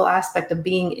physical aspect of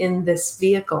being in this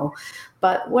vehicle.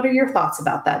 But what are your thoughts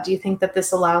about that? Do you think that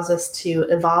this allows us to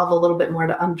evolve a little bit more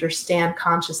to understand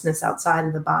consciousness outside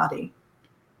of the body?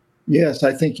 Yes,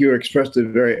 I think you expressed it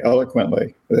very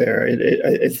eloquently there.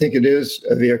 I think it is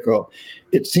a vehicle.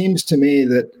 It seems to me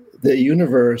that the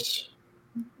universe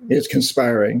is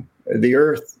conspiring. The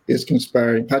earth is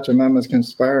conspiring. Pachamama is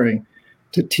conspiring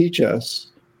to teach us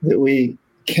that we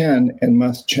can and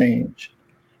must change.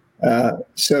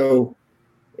 So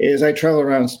as I travel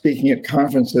around speaking at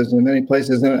conferences in many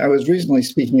places, and I was recently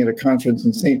speaking at a conference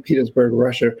in St. Petersburg,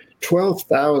 Russia,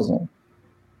 12,000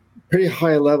 pretty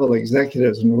high-level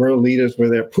executives and world leaders were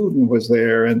there. Putin was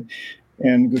there, and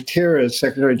Guterres,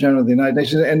 Secretary General of the United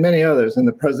Nations, and many others, and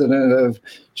the president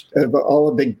of all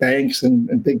the big banks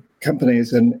and big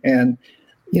companies. And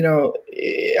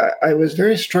I was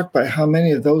very struck by how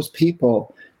many of those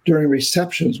people during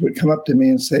receptions would come up to me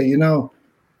and say,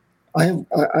 I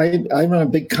run a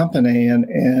big company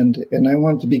and I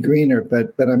want it to be greener,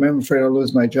 but I'm afraid I'll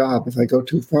lose my job if I go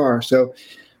too far. So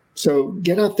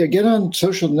get out there, get on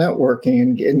social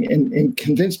networking and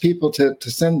convince people to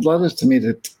send letters to me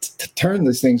to turn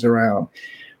these things around.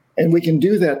 And we can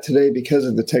do that today because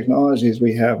of the technologies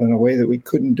we have in a way that we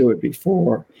couldn't do it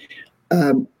before.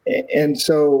 And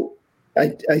so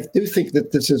I do think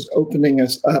that this is opening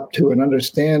us up to an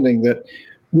understanding that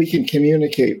we can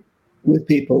communicate with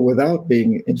people without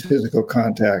being in physical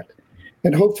contact.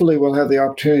 And hopefully we'll have the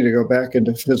opportunity to go back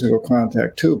into physical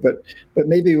contact too, but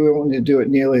maybe we won't need to do it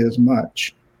nearly as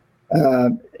much.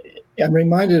 I'm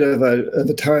reminded of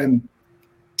a time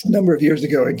a number of years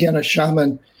ago, again, a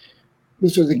shaman,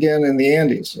 this was again in the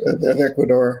Andes of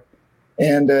Ecuador,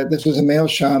 And this was a male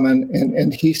shaman,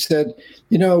 and he said,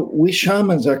 we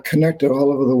shamans are connected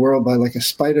all over the world by like a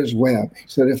spider's web. He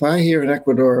said, if I here in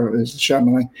Ecuador as a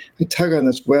shaman, I tug on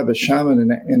this web, a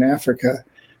shaman in Africa,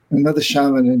 another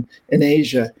shaman in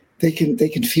Asia, they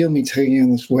can feel me tugging on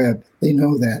this web. They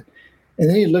know that. And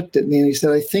then he looked at me and he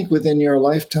said, I think within your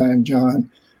lifetime,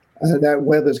 John, that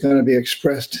web is going to be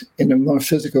expressed in a more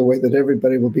physical way that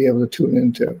everybody will be able to tune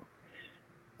into.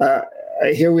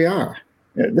 Here we are.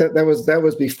 That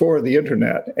was before the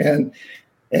internet, and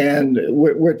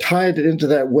we're tied into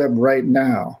that web right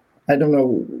now. I don't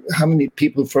know how many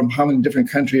people from how many different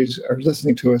countries are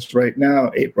listening to us right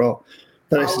now, April,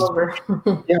 but I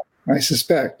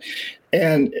suspect,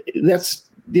 and that's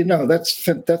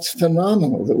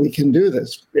phenomenal that we can do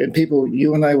this. And people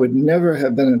you and I would never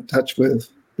have been in touch with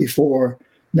before.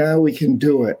 Now we can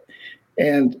do it,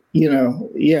 and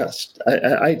yes,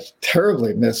 I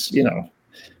terribly miss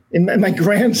And my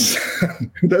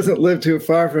grandson, who doesn't live too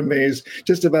far from me, is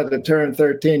just about to turn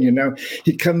 13.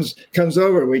 He comes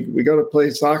over. We go to play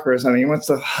soccer or something. He wants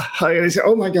to hug. And he says,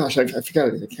 "Oh my gosh, I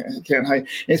forgot it. I can't hide." And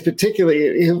it's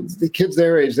particularly the kids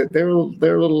their age that they're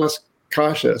a little less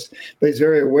cautious, but he's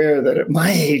very aware that at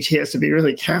my age he has to be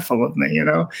really careful of me. And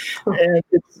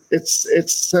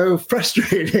it's so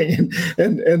frustrating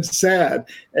and sad.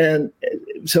 And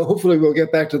so hopefully we'll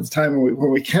get back to the time when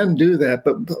we can do that,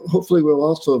 but hopefully we'll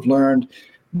also have learned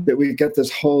that we've got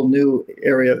this whole new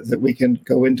area that we can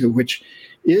go into, which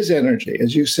is energy.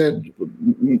 As you said,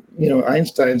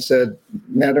 Einstein said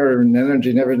matter and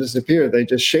energy never disappear. They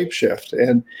just shapeshift,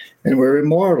 and we're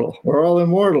immortal. We're all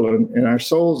immortal, and our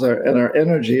souls and our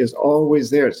energy is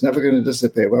always there. It's never going to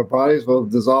dissipate. Our bodies will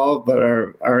dissolve, but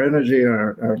our energy and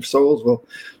our souls will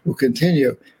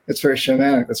continue. It's very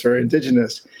shamanic. It's very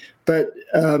indigenous. But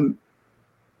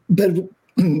we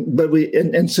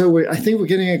I think we're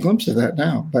getting a glimpse of that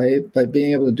now by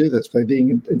being able to do this, by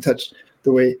being in touch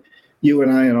the way you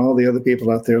and I and all the other people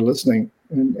out there listening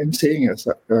and seeing us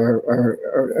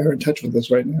are in touch with us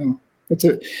right now. It's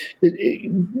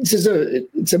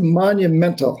a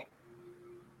monumental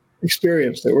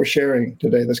experience that we're sharing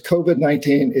today. This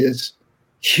COVID-19 is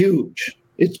huge.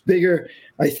 It's bigger,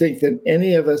 I think, than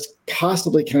any of us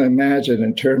possibly can imagine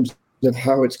in terms of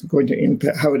how it's going to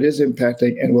impact, how it is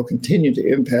impacting and will continue to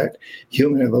impact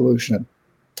human evolution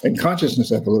and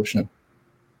consciousness evolution.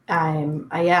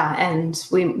 And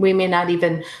we may not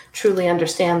even truly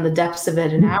understand the depths of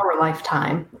it in our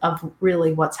lifetime of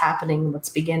really what's happening, what's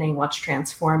beginning, what's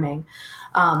transforming.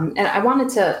 And I wanted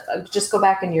to just go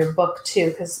back in your book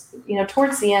too, because,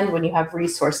 towards the end, when you have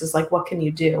resources, like what can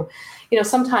you do?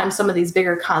 Sometimes some of these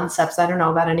bigger concepts, I don't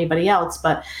know about anybody else,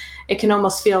 but it can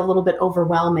almost feel a little bit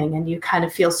overwhelming and you kind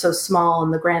of feel so small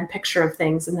in the grand picture of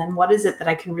things. And then what is it that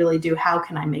I can really do? How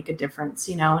can I make a difference?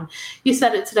 And you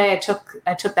said it today, I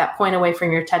took that point away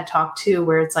from your TED Talk too,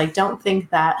 where it's like, don't think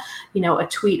that, a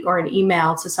tweet or an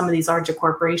email to some of these larger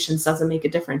corporations doesn't make a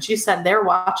difference. You said they're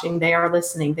watching, they are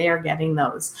listening, they are getting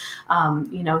those,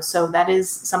 so that is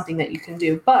something that you can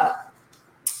do. But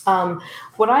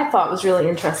what I thought was really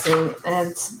interesting, and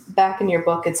it's back in your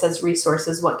book, it says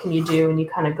resources, what can you do? And you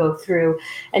kind of go through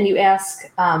and you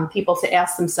ask people to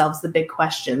ask themselves the big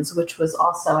questions, which was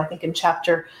also, I think, in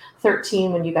chapter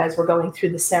 13, when you guys were going through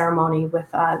the ceremony with,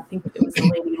 I think it was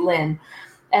Lady Lynn.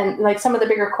 And like some of the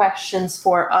bigger questions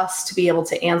for us to be able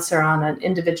to answer on an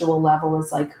individual level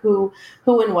is like, who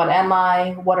and what am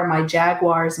I? What are my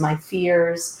jaguars, my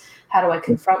fears? How do I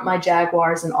confront my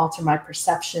jaguars and alter my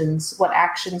perceptions? What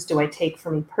actions do I take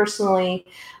for me personally?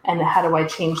 And how do I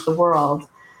change the world?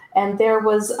 And there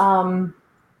was the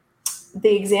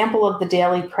example of the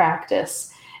daily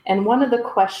practice. And one of the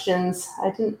questions,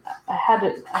 I have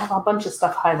a bunch of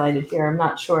stuff highlighted here, I'm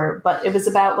not sure, but it was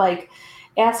about like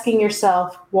asking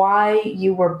yourself why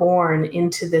you were born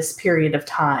into this period of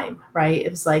time, right? It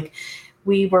was like,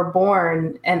 we were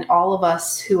born, and all of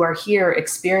us who are here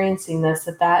experiencing this,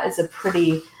 that's a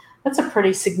pretty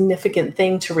significant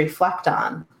thing to reflect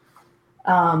on.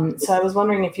 So I was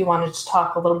wondering if you wanted to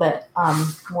talk a little bit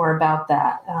more about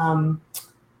that.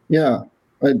 Yeah,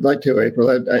 I'd like to, April.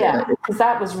 Because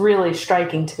that was really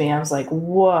striking to me. I was like,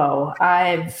 whoa,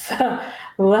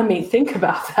 let me think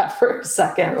about that for a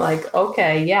second. Like,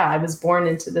 okay, yeah, I was born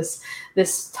into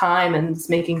this time and it's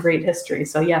making great history.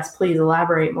 So yes, please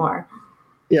elaborate more.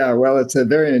 Yeah, well, it's a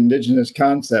very indigenous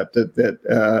concept after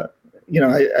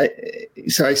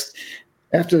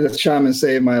the shaman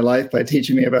saved my life by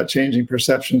teaching me about changing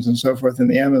perceptions and so forth in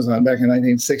the Amazon back in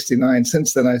 1969.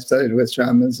 Since then, I studied with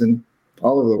shamans in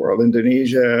all over the world,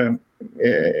 Indonesia,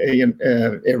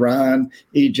 Iran,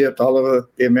 Egypt, all over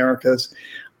the Americas.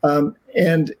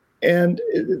 And And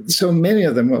so many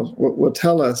of them will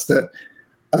tell us that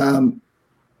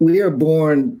we are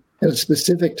born at a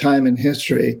specific time in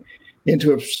history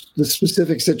into the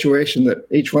specific situation that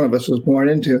each one of us was born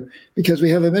into because we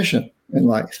have a mission in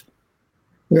life.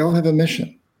 We all have a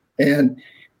mission. And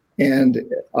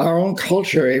our own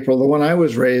culture, April, the one I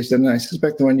was raised in, and I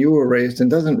suspect the one you were raised in,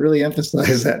 doesn't really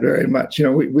emphasize that very much.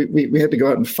 We had to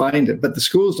go out and find it. But the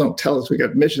schools don't tell us we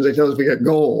got missions. They tell us we got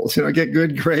goals, get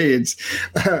good grades,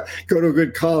 go to a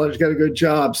good college, get a good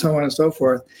job, so on and so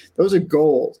forth. Those are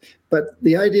goals. But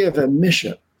the idea of a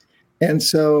mission. And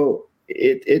so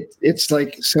it's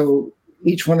like, so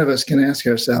each one of us can ask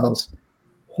ourselves,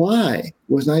 why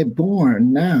was I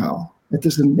born now at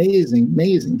this amazing,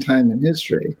 amazing time in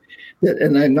history?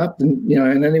 And I'm not,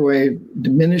 in any way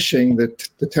diminishing the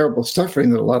terrible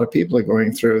suffering that a lot of people are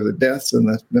going through, the deaths and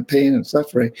the pain and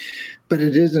suffering, but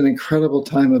it is an incredible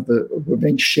time of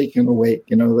being shaken awake.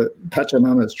 The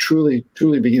Pachamama is truly,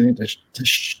 truly beginning to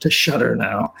shudder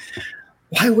now.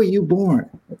 Why were you born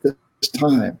at this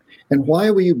time? And why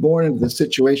were you born into the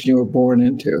situation you were born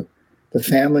into, the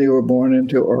family you were born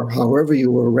into, or however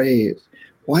you were raised?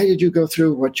 Why did you go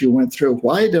through what you went through?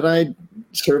 Why did I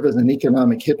serve as an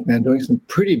economic hitman doing some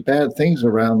pretty bad things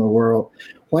around the world?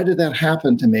 Why did that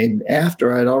happen to me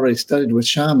after I'd already studied with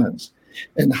shamans?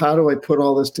 And how do I put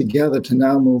all this together to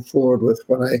now move forward with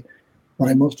what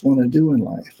I most want to do in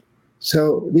life?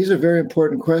 So these are very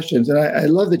important questions. And I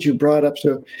love that you brought up.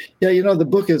 So, the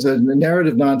book is a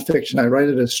narrative nonfiction. I write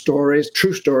it as stories,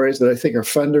 true stories that I think are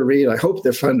fun to read. I hope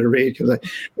they're fun to read because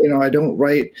I don't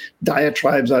write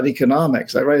diatribes on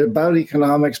economics. I write about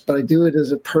economics, but I do it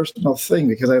as a personal thing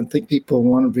because I think people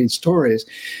want to read stories.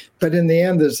 But in the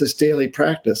end, there's this daily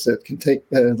practice that can take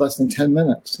less than 10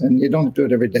 minutes. And you don't have to do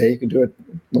it every day. You can do it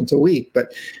once a week.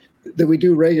 But that we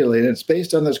do regularly, and it's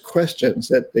based on those questions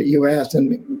that you asked.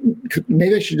 And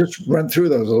maybe I should just run through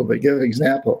those a little bit, give an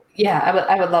example. Yeah,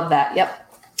 I would love that.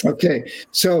 Yep. Okay,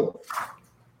 so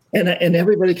and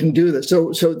everybody can do this. So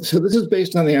this is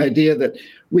based on the idea that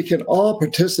we can all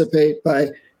participate by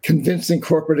convincing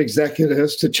corporate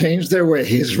executives to change their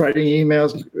ways, writing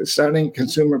emails, starting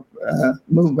consumer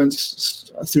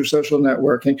movements through social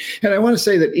networking. And I want to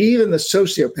say that even the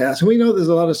sociopaths, and we know there's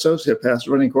a lot of sociopaths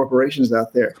running corporations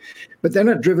out there, but they're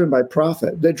not driven by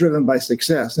profit. They're driven by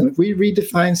success. And if we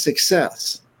redefine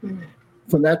success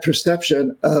from that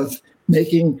perception of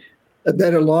making a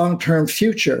better long-term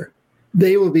future,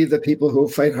 they will be the people who will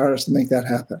fight hardest to make that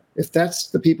happen. If that's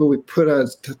the people we put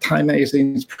as Time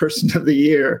Magazine's Person of the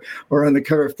Year or on the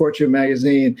cover of Fortune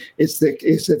magazine, it's the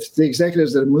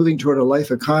executives that are moving toward a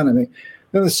life economy,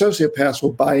 then the sociopaths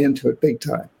will buy into it big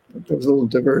time. There was a little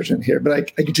diversion here, but I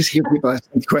could just hear people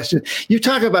asking the question. You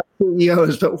talk about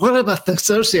CEOs, but what about the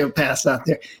sociopaths out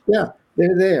there? Yeah,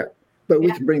 they're there. But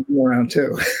we can bring them around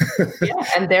too. Yeah,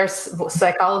 and there's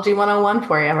Psychology 101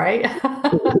 for you, right?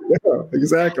 Yeah,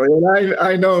 exactly. And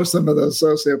I know some of those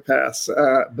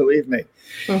sociopaths, believe me.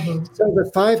 Mm-hmm. So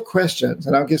the 5 questions,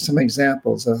 and I'll give some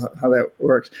examples of how that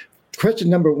works. Question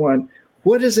number 1,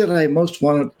 what is it I most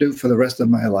want to do for the rest of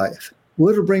my life?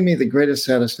 What will bring me the greatest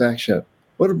satisfaction?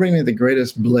 What will bring me the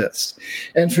greatest bliss?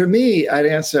 And for me, I'd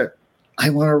answer, I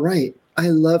want to write. I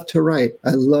love to write.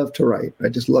 I love to write. I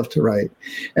just love to write.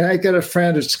 And I've got a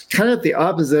friend who's kind of at the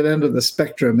opposite end of the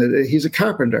spectrum. He's a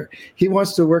carpenter. He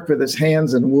wants to work with his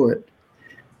hands and wood.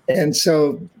 And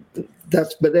so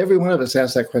but every one of us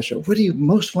asks that question. What do you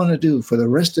most want to do for the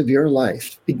rest of your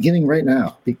life, beginning right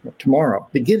now, tomorrow,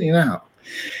 beginning now?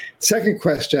 Second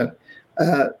question,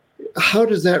 how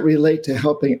does that relate to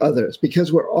helping others?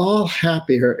 Because we're all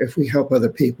happier if we help other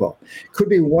people. It could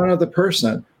be one other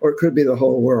person, or it could be the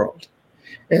whole world.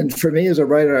 And for me as a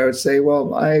writer, I would say,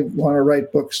 well, I want to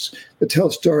write books that tell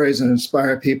stories and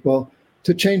inspire people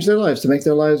to change their lives, to make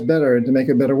their lives better and to make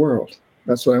a better world.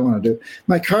 That's what I want to do.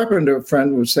 My carpenter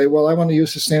friend would say, well, I want to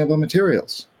use sustainable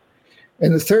materials.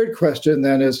 And the third question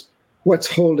then is, what's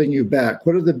holding you back?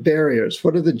 What are the barriers?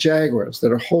 What are the jaguars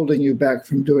that are holding you back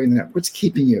from doing that? What's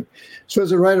keeping you? So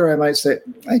as a writer, I might say,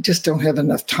 I just don't have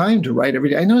enough time to write every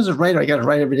day. I know as a writer, I got to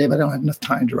write every day, but I don't have enough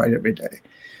time to write every day.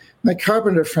 My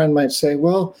carpenter friend might say,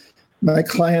 well, my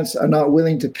clients are not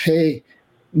willing to pay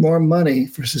more money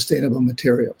for sustainable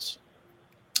materials.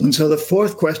 And so the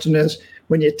fourth question is,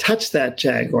 when you touch that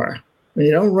jaguar, when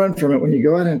you don't run from it, when you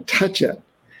go out and touch it,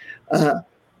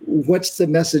 what's the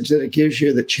message that it gives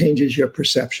you that changes your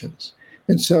perceptions?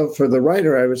 And so for the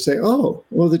writer, I would say, oh,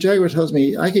 well, the jaguar tells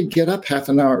me I could get up half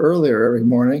an hour earlier every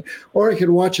morning, or I could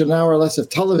watch an hour less of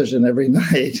television every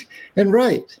night and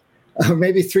write.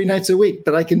 Maybe 3 nights a week,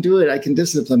 but I can do it. I can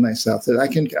discipline myself. That I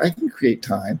can create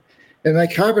time. And my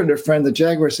carpenter friend, the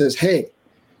jaguar, says, hey,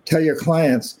 tell your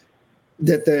clients,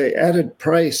 that the added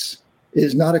price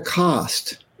is not a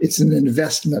cost, it's an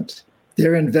investment.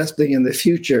 They're investing in the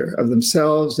future of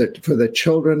themselves, for their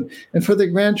children, and for their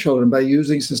grandchildren by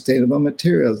using sustainable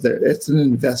materials. It's an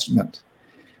investment.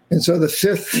 And so the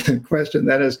fifth question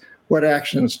then is, what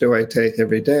actions do I take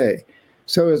every day?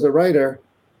 So as a writer,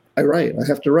 I write. I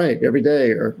have to write every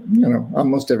day, or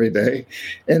almost every day.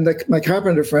 And my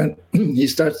carpenter friend,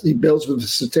 he builds with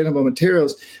sustainable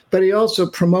materials, but he also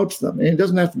promotes them. And he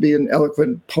doesn't have to be an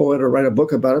eloquent poet or write a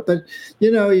book about it, but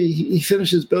he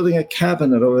finishes building a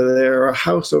cabinet over there or a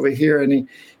house over here, and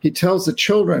he tells the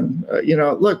children,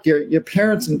 look, your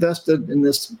parents invested in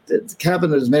this. The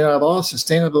cabinet is made out of all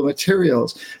sustainable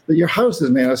materials. But your house is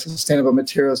made out of sustainable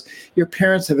materials. Your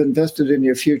parents have invested in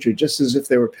your future, just as if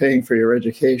they were paying for your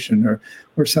education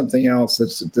or something else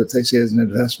that they see as an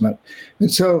investment.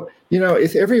 And so,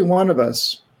 if every one of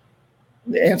us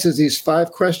answers these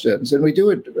 5 questions, and we do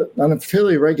it on a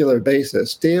fairly regular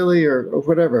basis, daily or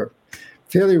whatever,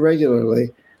 fairly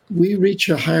regularly, we reach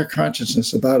a higher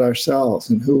consciousness about ourselves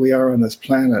and who we are on this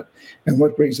planet and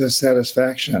what brings us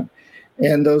satisfaction.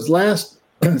 And those last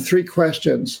 3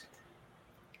 questions,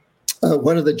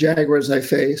 what are the jaguars I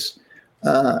face?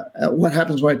 What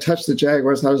happens when I touch the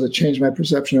jaguars? How does it change my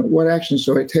perception? What actions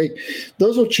do I take?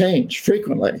 Those will change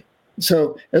frequently.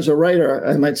 So as a writer,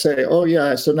 I might say, oh,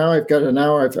 yeah, so now I've got an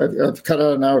hour. I've cut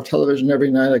out an hour of television every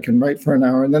night. I can write for an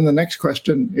hour. And then the next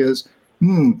question is,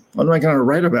 what am I going to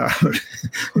write about?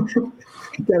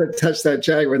 You got to touch that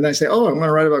jaguar. And then I say, I'm going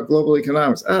to write about global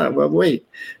economics. Well, wait,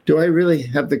 do I really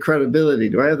have the credibility?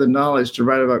 Do I have the knowledge to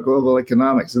write about global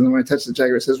economics? And then when I touch the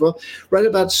jaguar, it says, well, write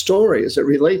about stories that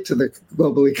relate to the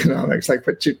global economics, like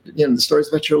the stories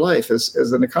about your life as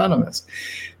an economist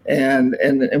and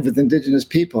with indigenous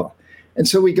people. And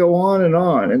so we go on.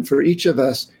 And for each of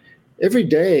us, every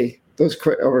day,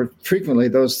 frequently,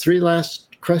 those 3 last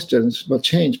questions will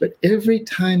change. But every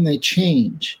time they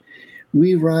change,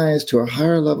 we rise to a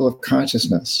higher level of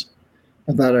consciousness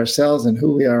about ourselves and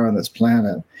who we are on this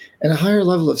planet, and a higher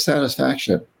level of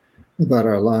satisfaction about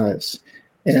our lives.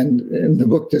 And the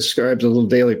book describes a little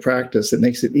daily practice that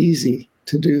makes it easy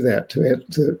to do that,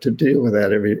 to deal with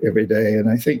that every day. And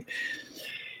I think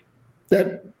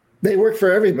that they work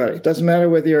for everybody. It doesn't matter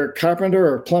whether you're a carpenter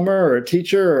or a plumber or a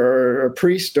teacher or a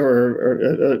priest or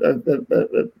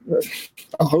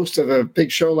a host of a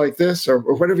big show like this or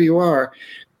whatever you are,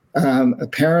 a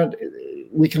parent.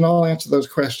 We can all answer those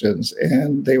questions,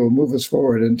 and they will move us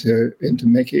forward into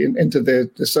making the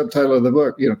subtitle of the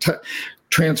book.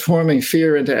 Transforming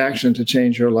fear into action to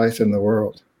change your life in the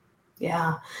world.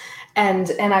 Yeah. And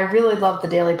I really love the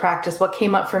daily practice. What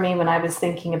came up for me when I was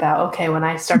thinking about, okay, when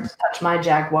I start to touch my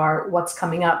jaguar, what's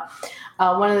coming up?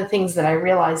 One of the things that I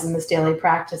realize in this daily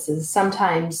practice is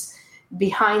sometimes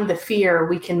behind the fear,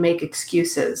 we can make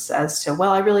excuses as to,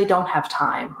 well, I really don't have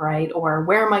time, right? Or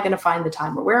where am I going to find the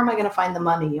time? Or where am I going to find the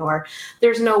money? Or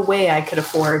there's no way I could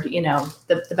afford,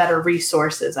 the better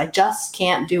resources. I just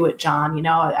can't do it, John.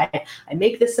 I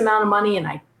make this amount of money and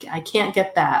I can't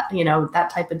get that, that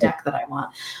type of deck that I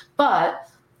want. But,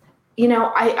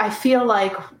 I feel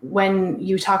like when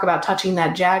you talk about touching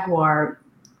that jaguar,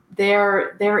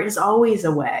 there is always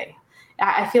a way.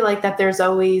 I feel like that there's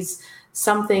always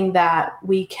something that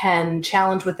we can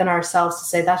challenge within ourselves to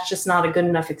say, that's just not a good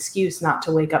enough excuse not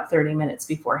to wake up 30 minutes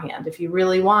beforehand. If you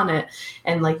really want it,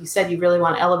 and like you said, you really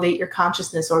want to elevate your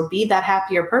consciousness or be that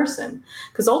happier person.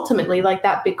 Because ultimately, like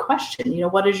that big question,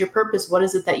 what is your purpose? What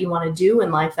is it that you want to do in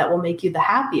life that will make you the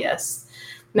happiest?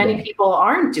 Many people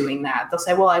aren't doing that. They'll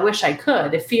say, well, I wish I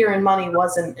could. If fear and money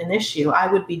wasn't an issue,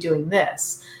 I would be doing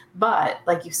this. But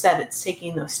like you said, it's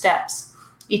taking those steps.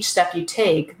 Each step you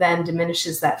take then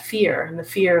diminishes that fear and the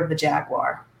fear of the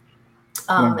jaguar.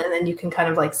 And then you can kind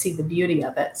of like see the beauty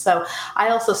of it. So I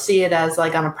also see it as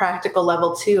like on a practical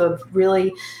level too, of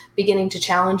really beginning to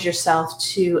challenge yourself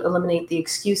to eliminate the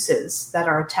excuses that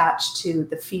are attached to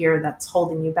the fear that's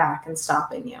holding you back and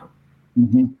stopping you.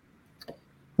 Mm-hmm.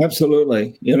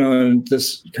 Absolutely. And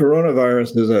this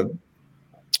coronavirus is a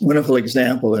wonderful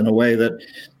example in a way that,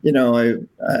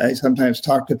 I sometimes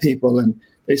talk to people and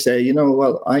they say,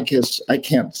 well, I guess I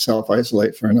can't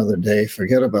self-isolate for another day.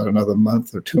 Forget about another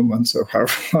month or 2 months or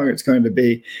however long it's going to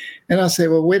be. And I'll say,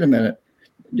 well, wait a minute.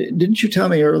 Didn't you tell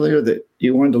me earlier that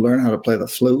you wanted to learn how to play the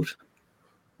flute?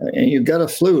 And you've got a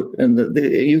flute, and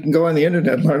you can go on the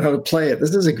internet and learn how to play it.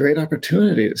 This is a great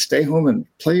opportunity to stay home and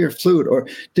play your flute. Or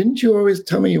didn't you always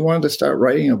tell me you wanted to start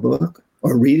writing a book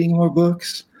or reading more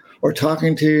books or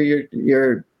talking to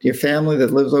your family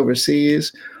that lives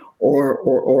overseas?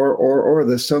 Or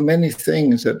there's so many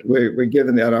things that we're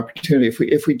given that opportunity.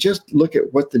 If we just look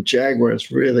at what the jaguar is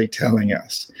really telling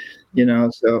us,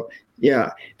 so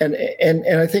Yeah, and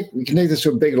I think we can take this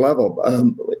to a big level.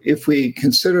 If we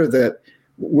consider that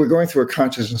we're going through a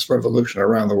consciousness revolution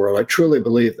around the world, I truly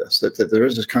believe this, that there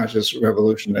is this conscious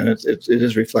revolution, and it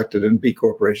is reflected in B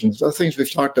corporations, other things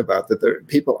we've talked about, that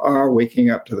people are waking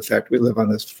up to the fact we live on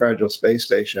this fragile space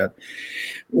station.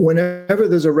 Whenever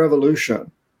there's a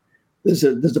revolution, there's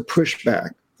a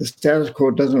pushback. The status quo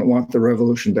doesn't want the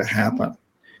revolution to happen.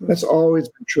 That's always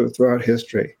been true throughout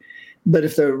history. But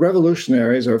if they're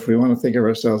revolutionaries, or if we want to think of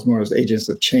ourselves more as agents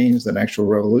of change than actual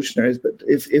revolutionaries, but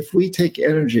if we take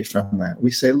energy from that, we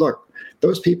say, look,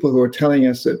 those people who are telling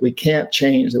us that we can't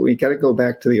change, that we got to go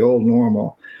back to the old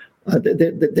normal,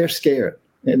 they're scared.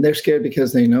 And they're scared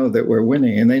because they know that we're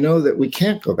winning, and they know that we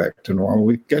can't go back to normal.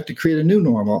 We've got to create a new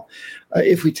normal.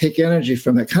 If we take energy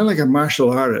from that, kind of like a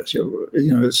martial artist,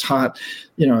 it's hot.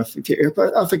 If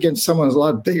you're up against someone who's a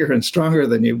lot bigger and stronger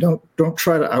than you, don't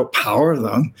try to outpower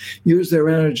them. Use their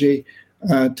energy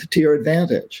to your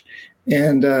advantage.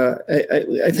 And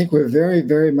I think we're very,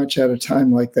 very much at a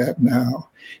time like that now,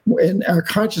 and our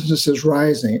consciousness is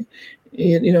rising.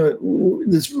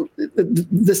 There's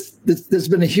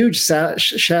been a huge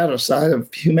shadow side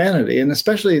of humanity, and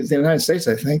especially the United States,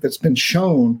 I think, that's been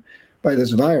shown by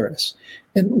this virus.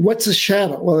 And what's a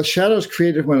shadow? Well, a shadow is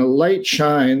created when a light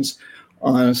shines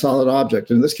on a solid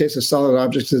object. In this case, a solid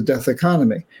object is a death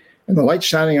economy. And the light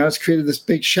shining on it's created this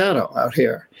big shadow out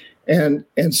here. And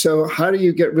so how do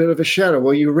you get rid of a shadow?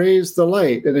 Well, you raise the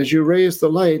light. And as you raise the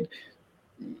light,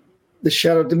 the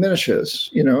shadow diminishes,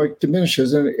 it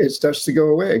diminishes and it starts to go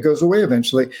away. It goes away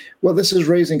eventually. Well, this is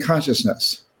raising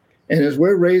consciousness. And as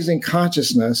we're raising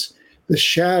consciousness, the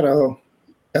shadow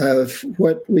of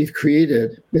what we've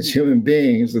created as human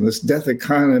beings and this death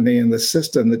economy and the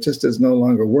system that just is no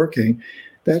longer working,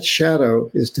 that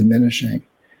shadow is diminishing.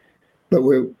 But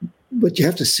you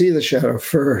have to see the shadow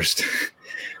first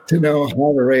to know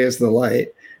how to raise the light.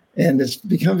 And it's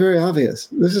become very obvious.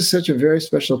 This is such a very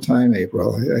special time,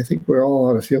 April. I think we all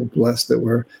ought to feel blessed that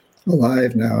we're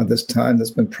alive now at this time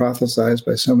that's been prophesized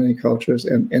by so many cultures,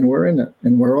 and we're in it,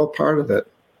 and we're all part of it.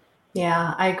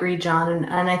 Yeah, I agree, John.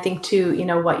 And I think, too,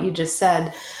 what you just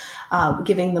said,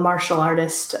 giving the martial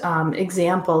artist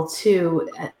example, too,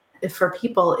 for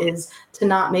people is to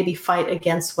not maybe fight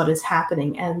against what is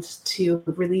happening and to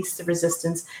release the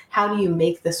resistance. How do you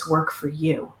make this work for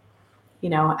you?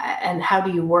 And how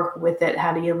do you work with it?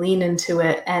 How do you lean into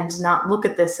it and not look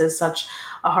at this as such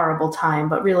a horrible time,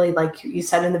 but really, like you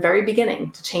said in the very beginning,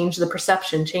 to change the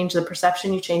perception,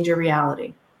 you change your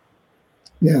reality.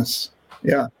 Yes.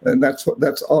 Yeah. And that's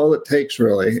all it takes,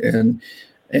 really. And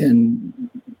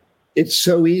it's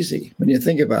so easy when you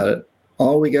think about it.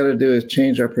 All we got to do is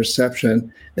change our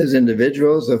perception as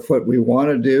individuals of what we want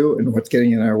to do and what's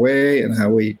getting in our way, and how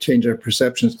we change our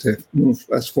perceptions to move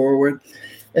us forward.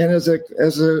 And as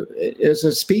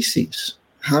a species,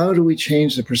 how do we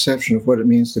change the perception of what it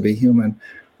means to be human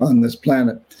on this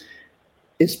planet?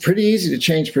 It's pretty easy to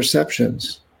change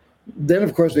perceptions. Then,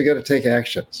 of course, we got to take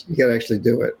actions. You got to actually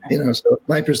do it. So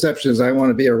my perception is I want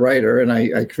to be a writer, and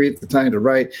I create the time to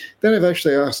write. Then I've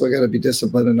actually also got to be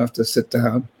disciplined enough to sit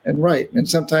down and write. And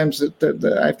sometimes I've got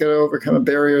to overcome a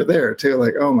barrier there too.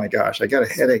 Like, oh my gosh, I got a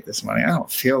headache this morning. I don't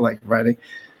feel like writing.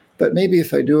 But maybe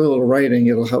if I do a little writing,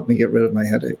 it'll help me get rid of my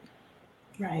headache.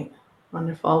 Right.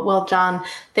 Wonderful. Well, John,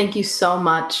 thank you so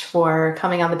much for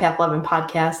coming on the Path 11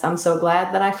 podcast. I'm so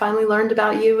glad that I finally learned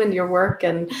about you and your work.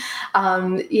 And,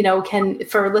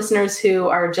 for listeners who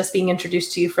are just being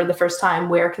introduced to you for the first time,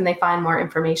 where can they find more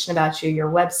information about you, your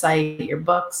website, your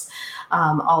books,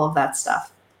 all of that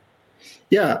stuff?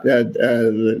 Yeah.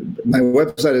 My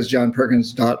website is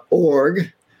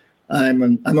johnperkins.org.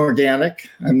 I'm organic.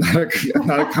 I'm not a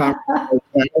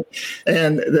commercial.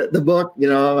 And the book,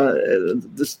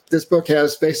 this book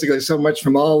has basically so much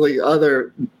from all the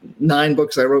other 9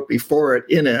 books I wrote before it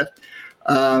in it.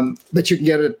 But you can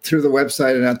get it through the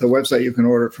website, and at the website you can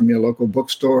order it from your local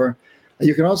bookstore.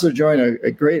 You can also join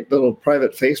a great little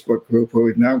private Facebook group where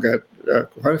we've now got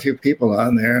quite a few people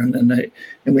on there, and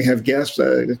we have guests.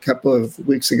 A couple of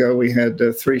weeks ago, we had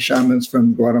 3 shamans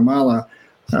from Guatemala.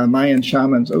 Mayan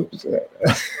shamans. Oops.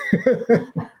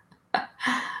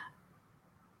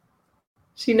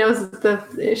 She knows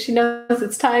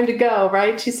it's time to go,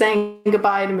 right? She's saying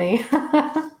goodbye to me.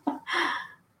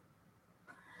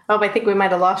 I think we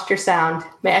might have lost your sound.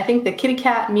 I think the kitty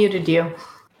cat muted you.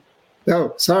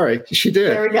 Oh, sorry. She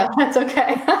did. There we go. That's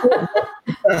okay.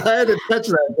 I had to touch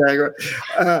that,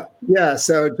 Dagmar.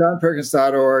 So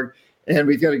johnperkins.org. And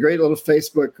we've got a great little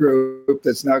Facebook group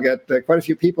that's now got quite a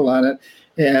few people on it.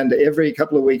 And every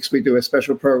couple of weeks, we do a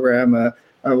special program,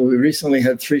 We recently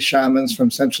had 3 shamans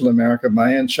from Central America,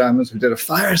 Mayan shamans, who did a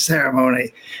fire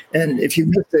ceremony. And if you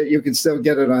missed it, you can still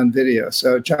get it on video.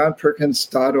 So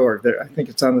johnperkins.org. I think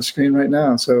it's on the screen right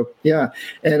now. So, yeah.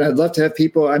 And I'd love to have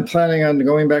people. I'm planning on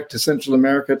going back to Central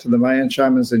America to the Mayan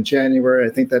shamans in January.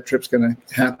 I think that trip's going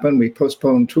to happen. We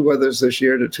postponed 2 others this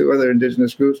year to 2 other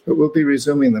indigenous groups, but we'll be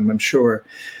resuming them, I'm sure.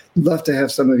 Love to have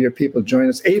some of your people join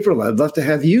us. April, I'd love to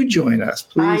have you join us.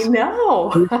 Please. I know.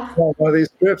 One of these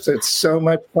trips. It's so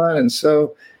much fun and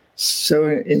so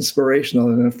inspirational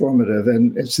and informative.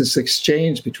 And it's this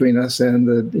exchange between us and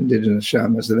the indigenous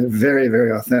shamans. And they're very,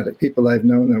 very authentic. People I've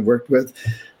known and worked with,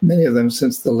 many of them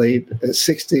since the late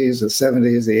 60s, the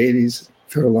 70s, the 80s,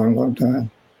 for a long, long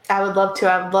time. I would love to.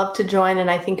 I would love to join.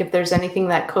 And I think if there's anything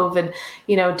that COVID,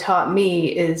 taught me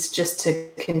is just to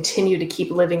continue to keep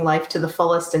living life to the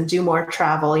fullest and do more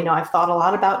travel. I've thought a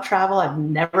lot about travel. I've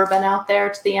never been out there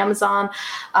to the Amazon.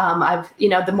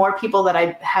 The more people that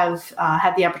I have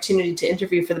had the opportunity to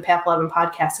interview for the Path 11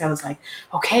 podcast, I was like,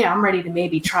 okay, I'm ready to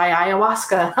maybe try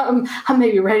ayahuasca. I'm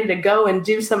maybe ready to go and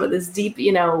do some of this deep,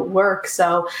 work.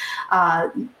 So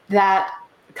that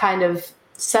kind of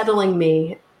settling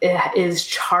me is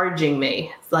charging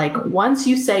me. Like, once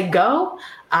you say go,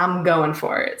 I'm going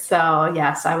for it. So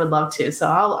yes, I would love to. So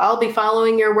I'll be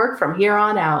following your work from here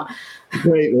on out.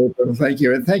 Great. Well, thank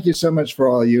you. And thank you so much for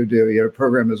all you do. Your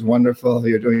program is wonderful.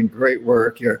 You're doing great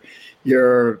work.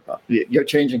 You're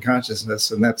changing consciousness,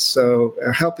 and that's so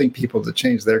helping people to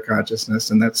change their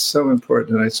consciousness. And that's so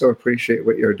important. And I so appreciate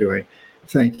what you're doing.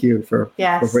 Thank you for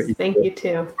what you thank do. You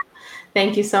too.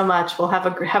 Thank you so much. We'll have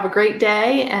a great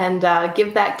day, and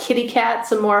give that kitty cat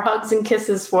some more hugs and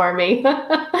kisses for me.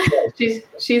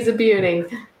 she's a beauty.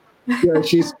 Yeah,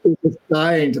 she's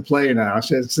dying to play now.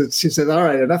 She said, all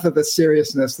right, enough of the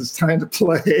seriousness. It's time to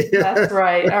play. That's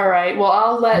right. All right. Well,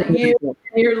 I'll let you and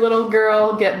your little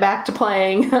girl get back to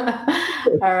playing. All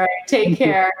right. Take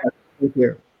care. Thank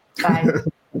you. Bye.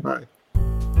 Bye.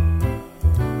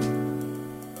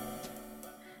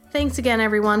 Thanks again,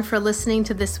 everyone, for listening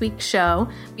to this week's show.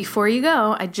 Before you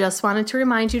go, I just wanted to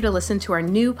remind you to listen to our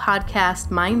new podcast,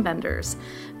 Mindbenders.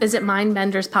 Visit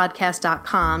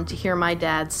mindbenderspodcast.com to hear my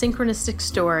dad's synchronistic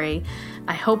story.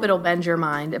 I hope it'll bend your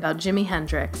mind about Jimi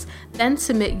Hendrix. Then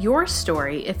submit your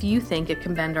story if you think it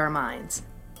can bend our minds.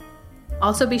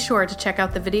 Also, be sure to check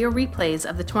out the video replays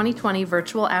of the 2020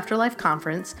 Virtual Afterlife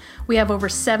Conference. We have over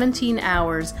 17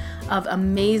 hours of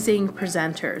amazing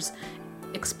presenters,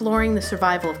 exploring the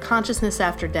survival of consciousness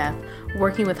after death,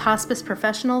 working with hospice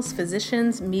professionals,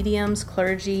 physicians, mediums,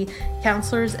 clergy,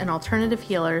 counselors, and alternative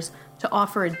healers to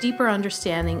offer a deeper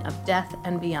understanding of death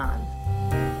and beyond.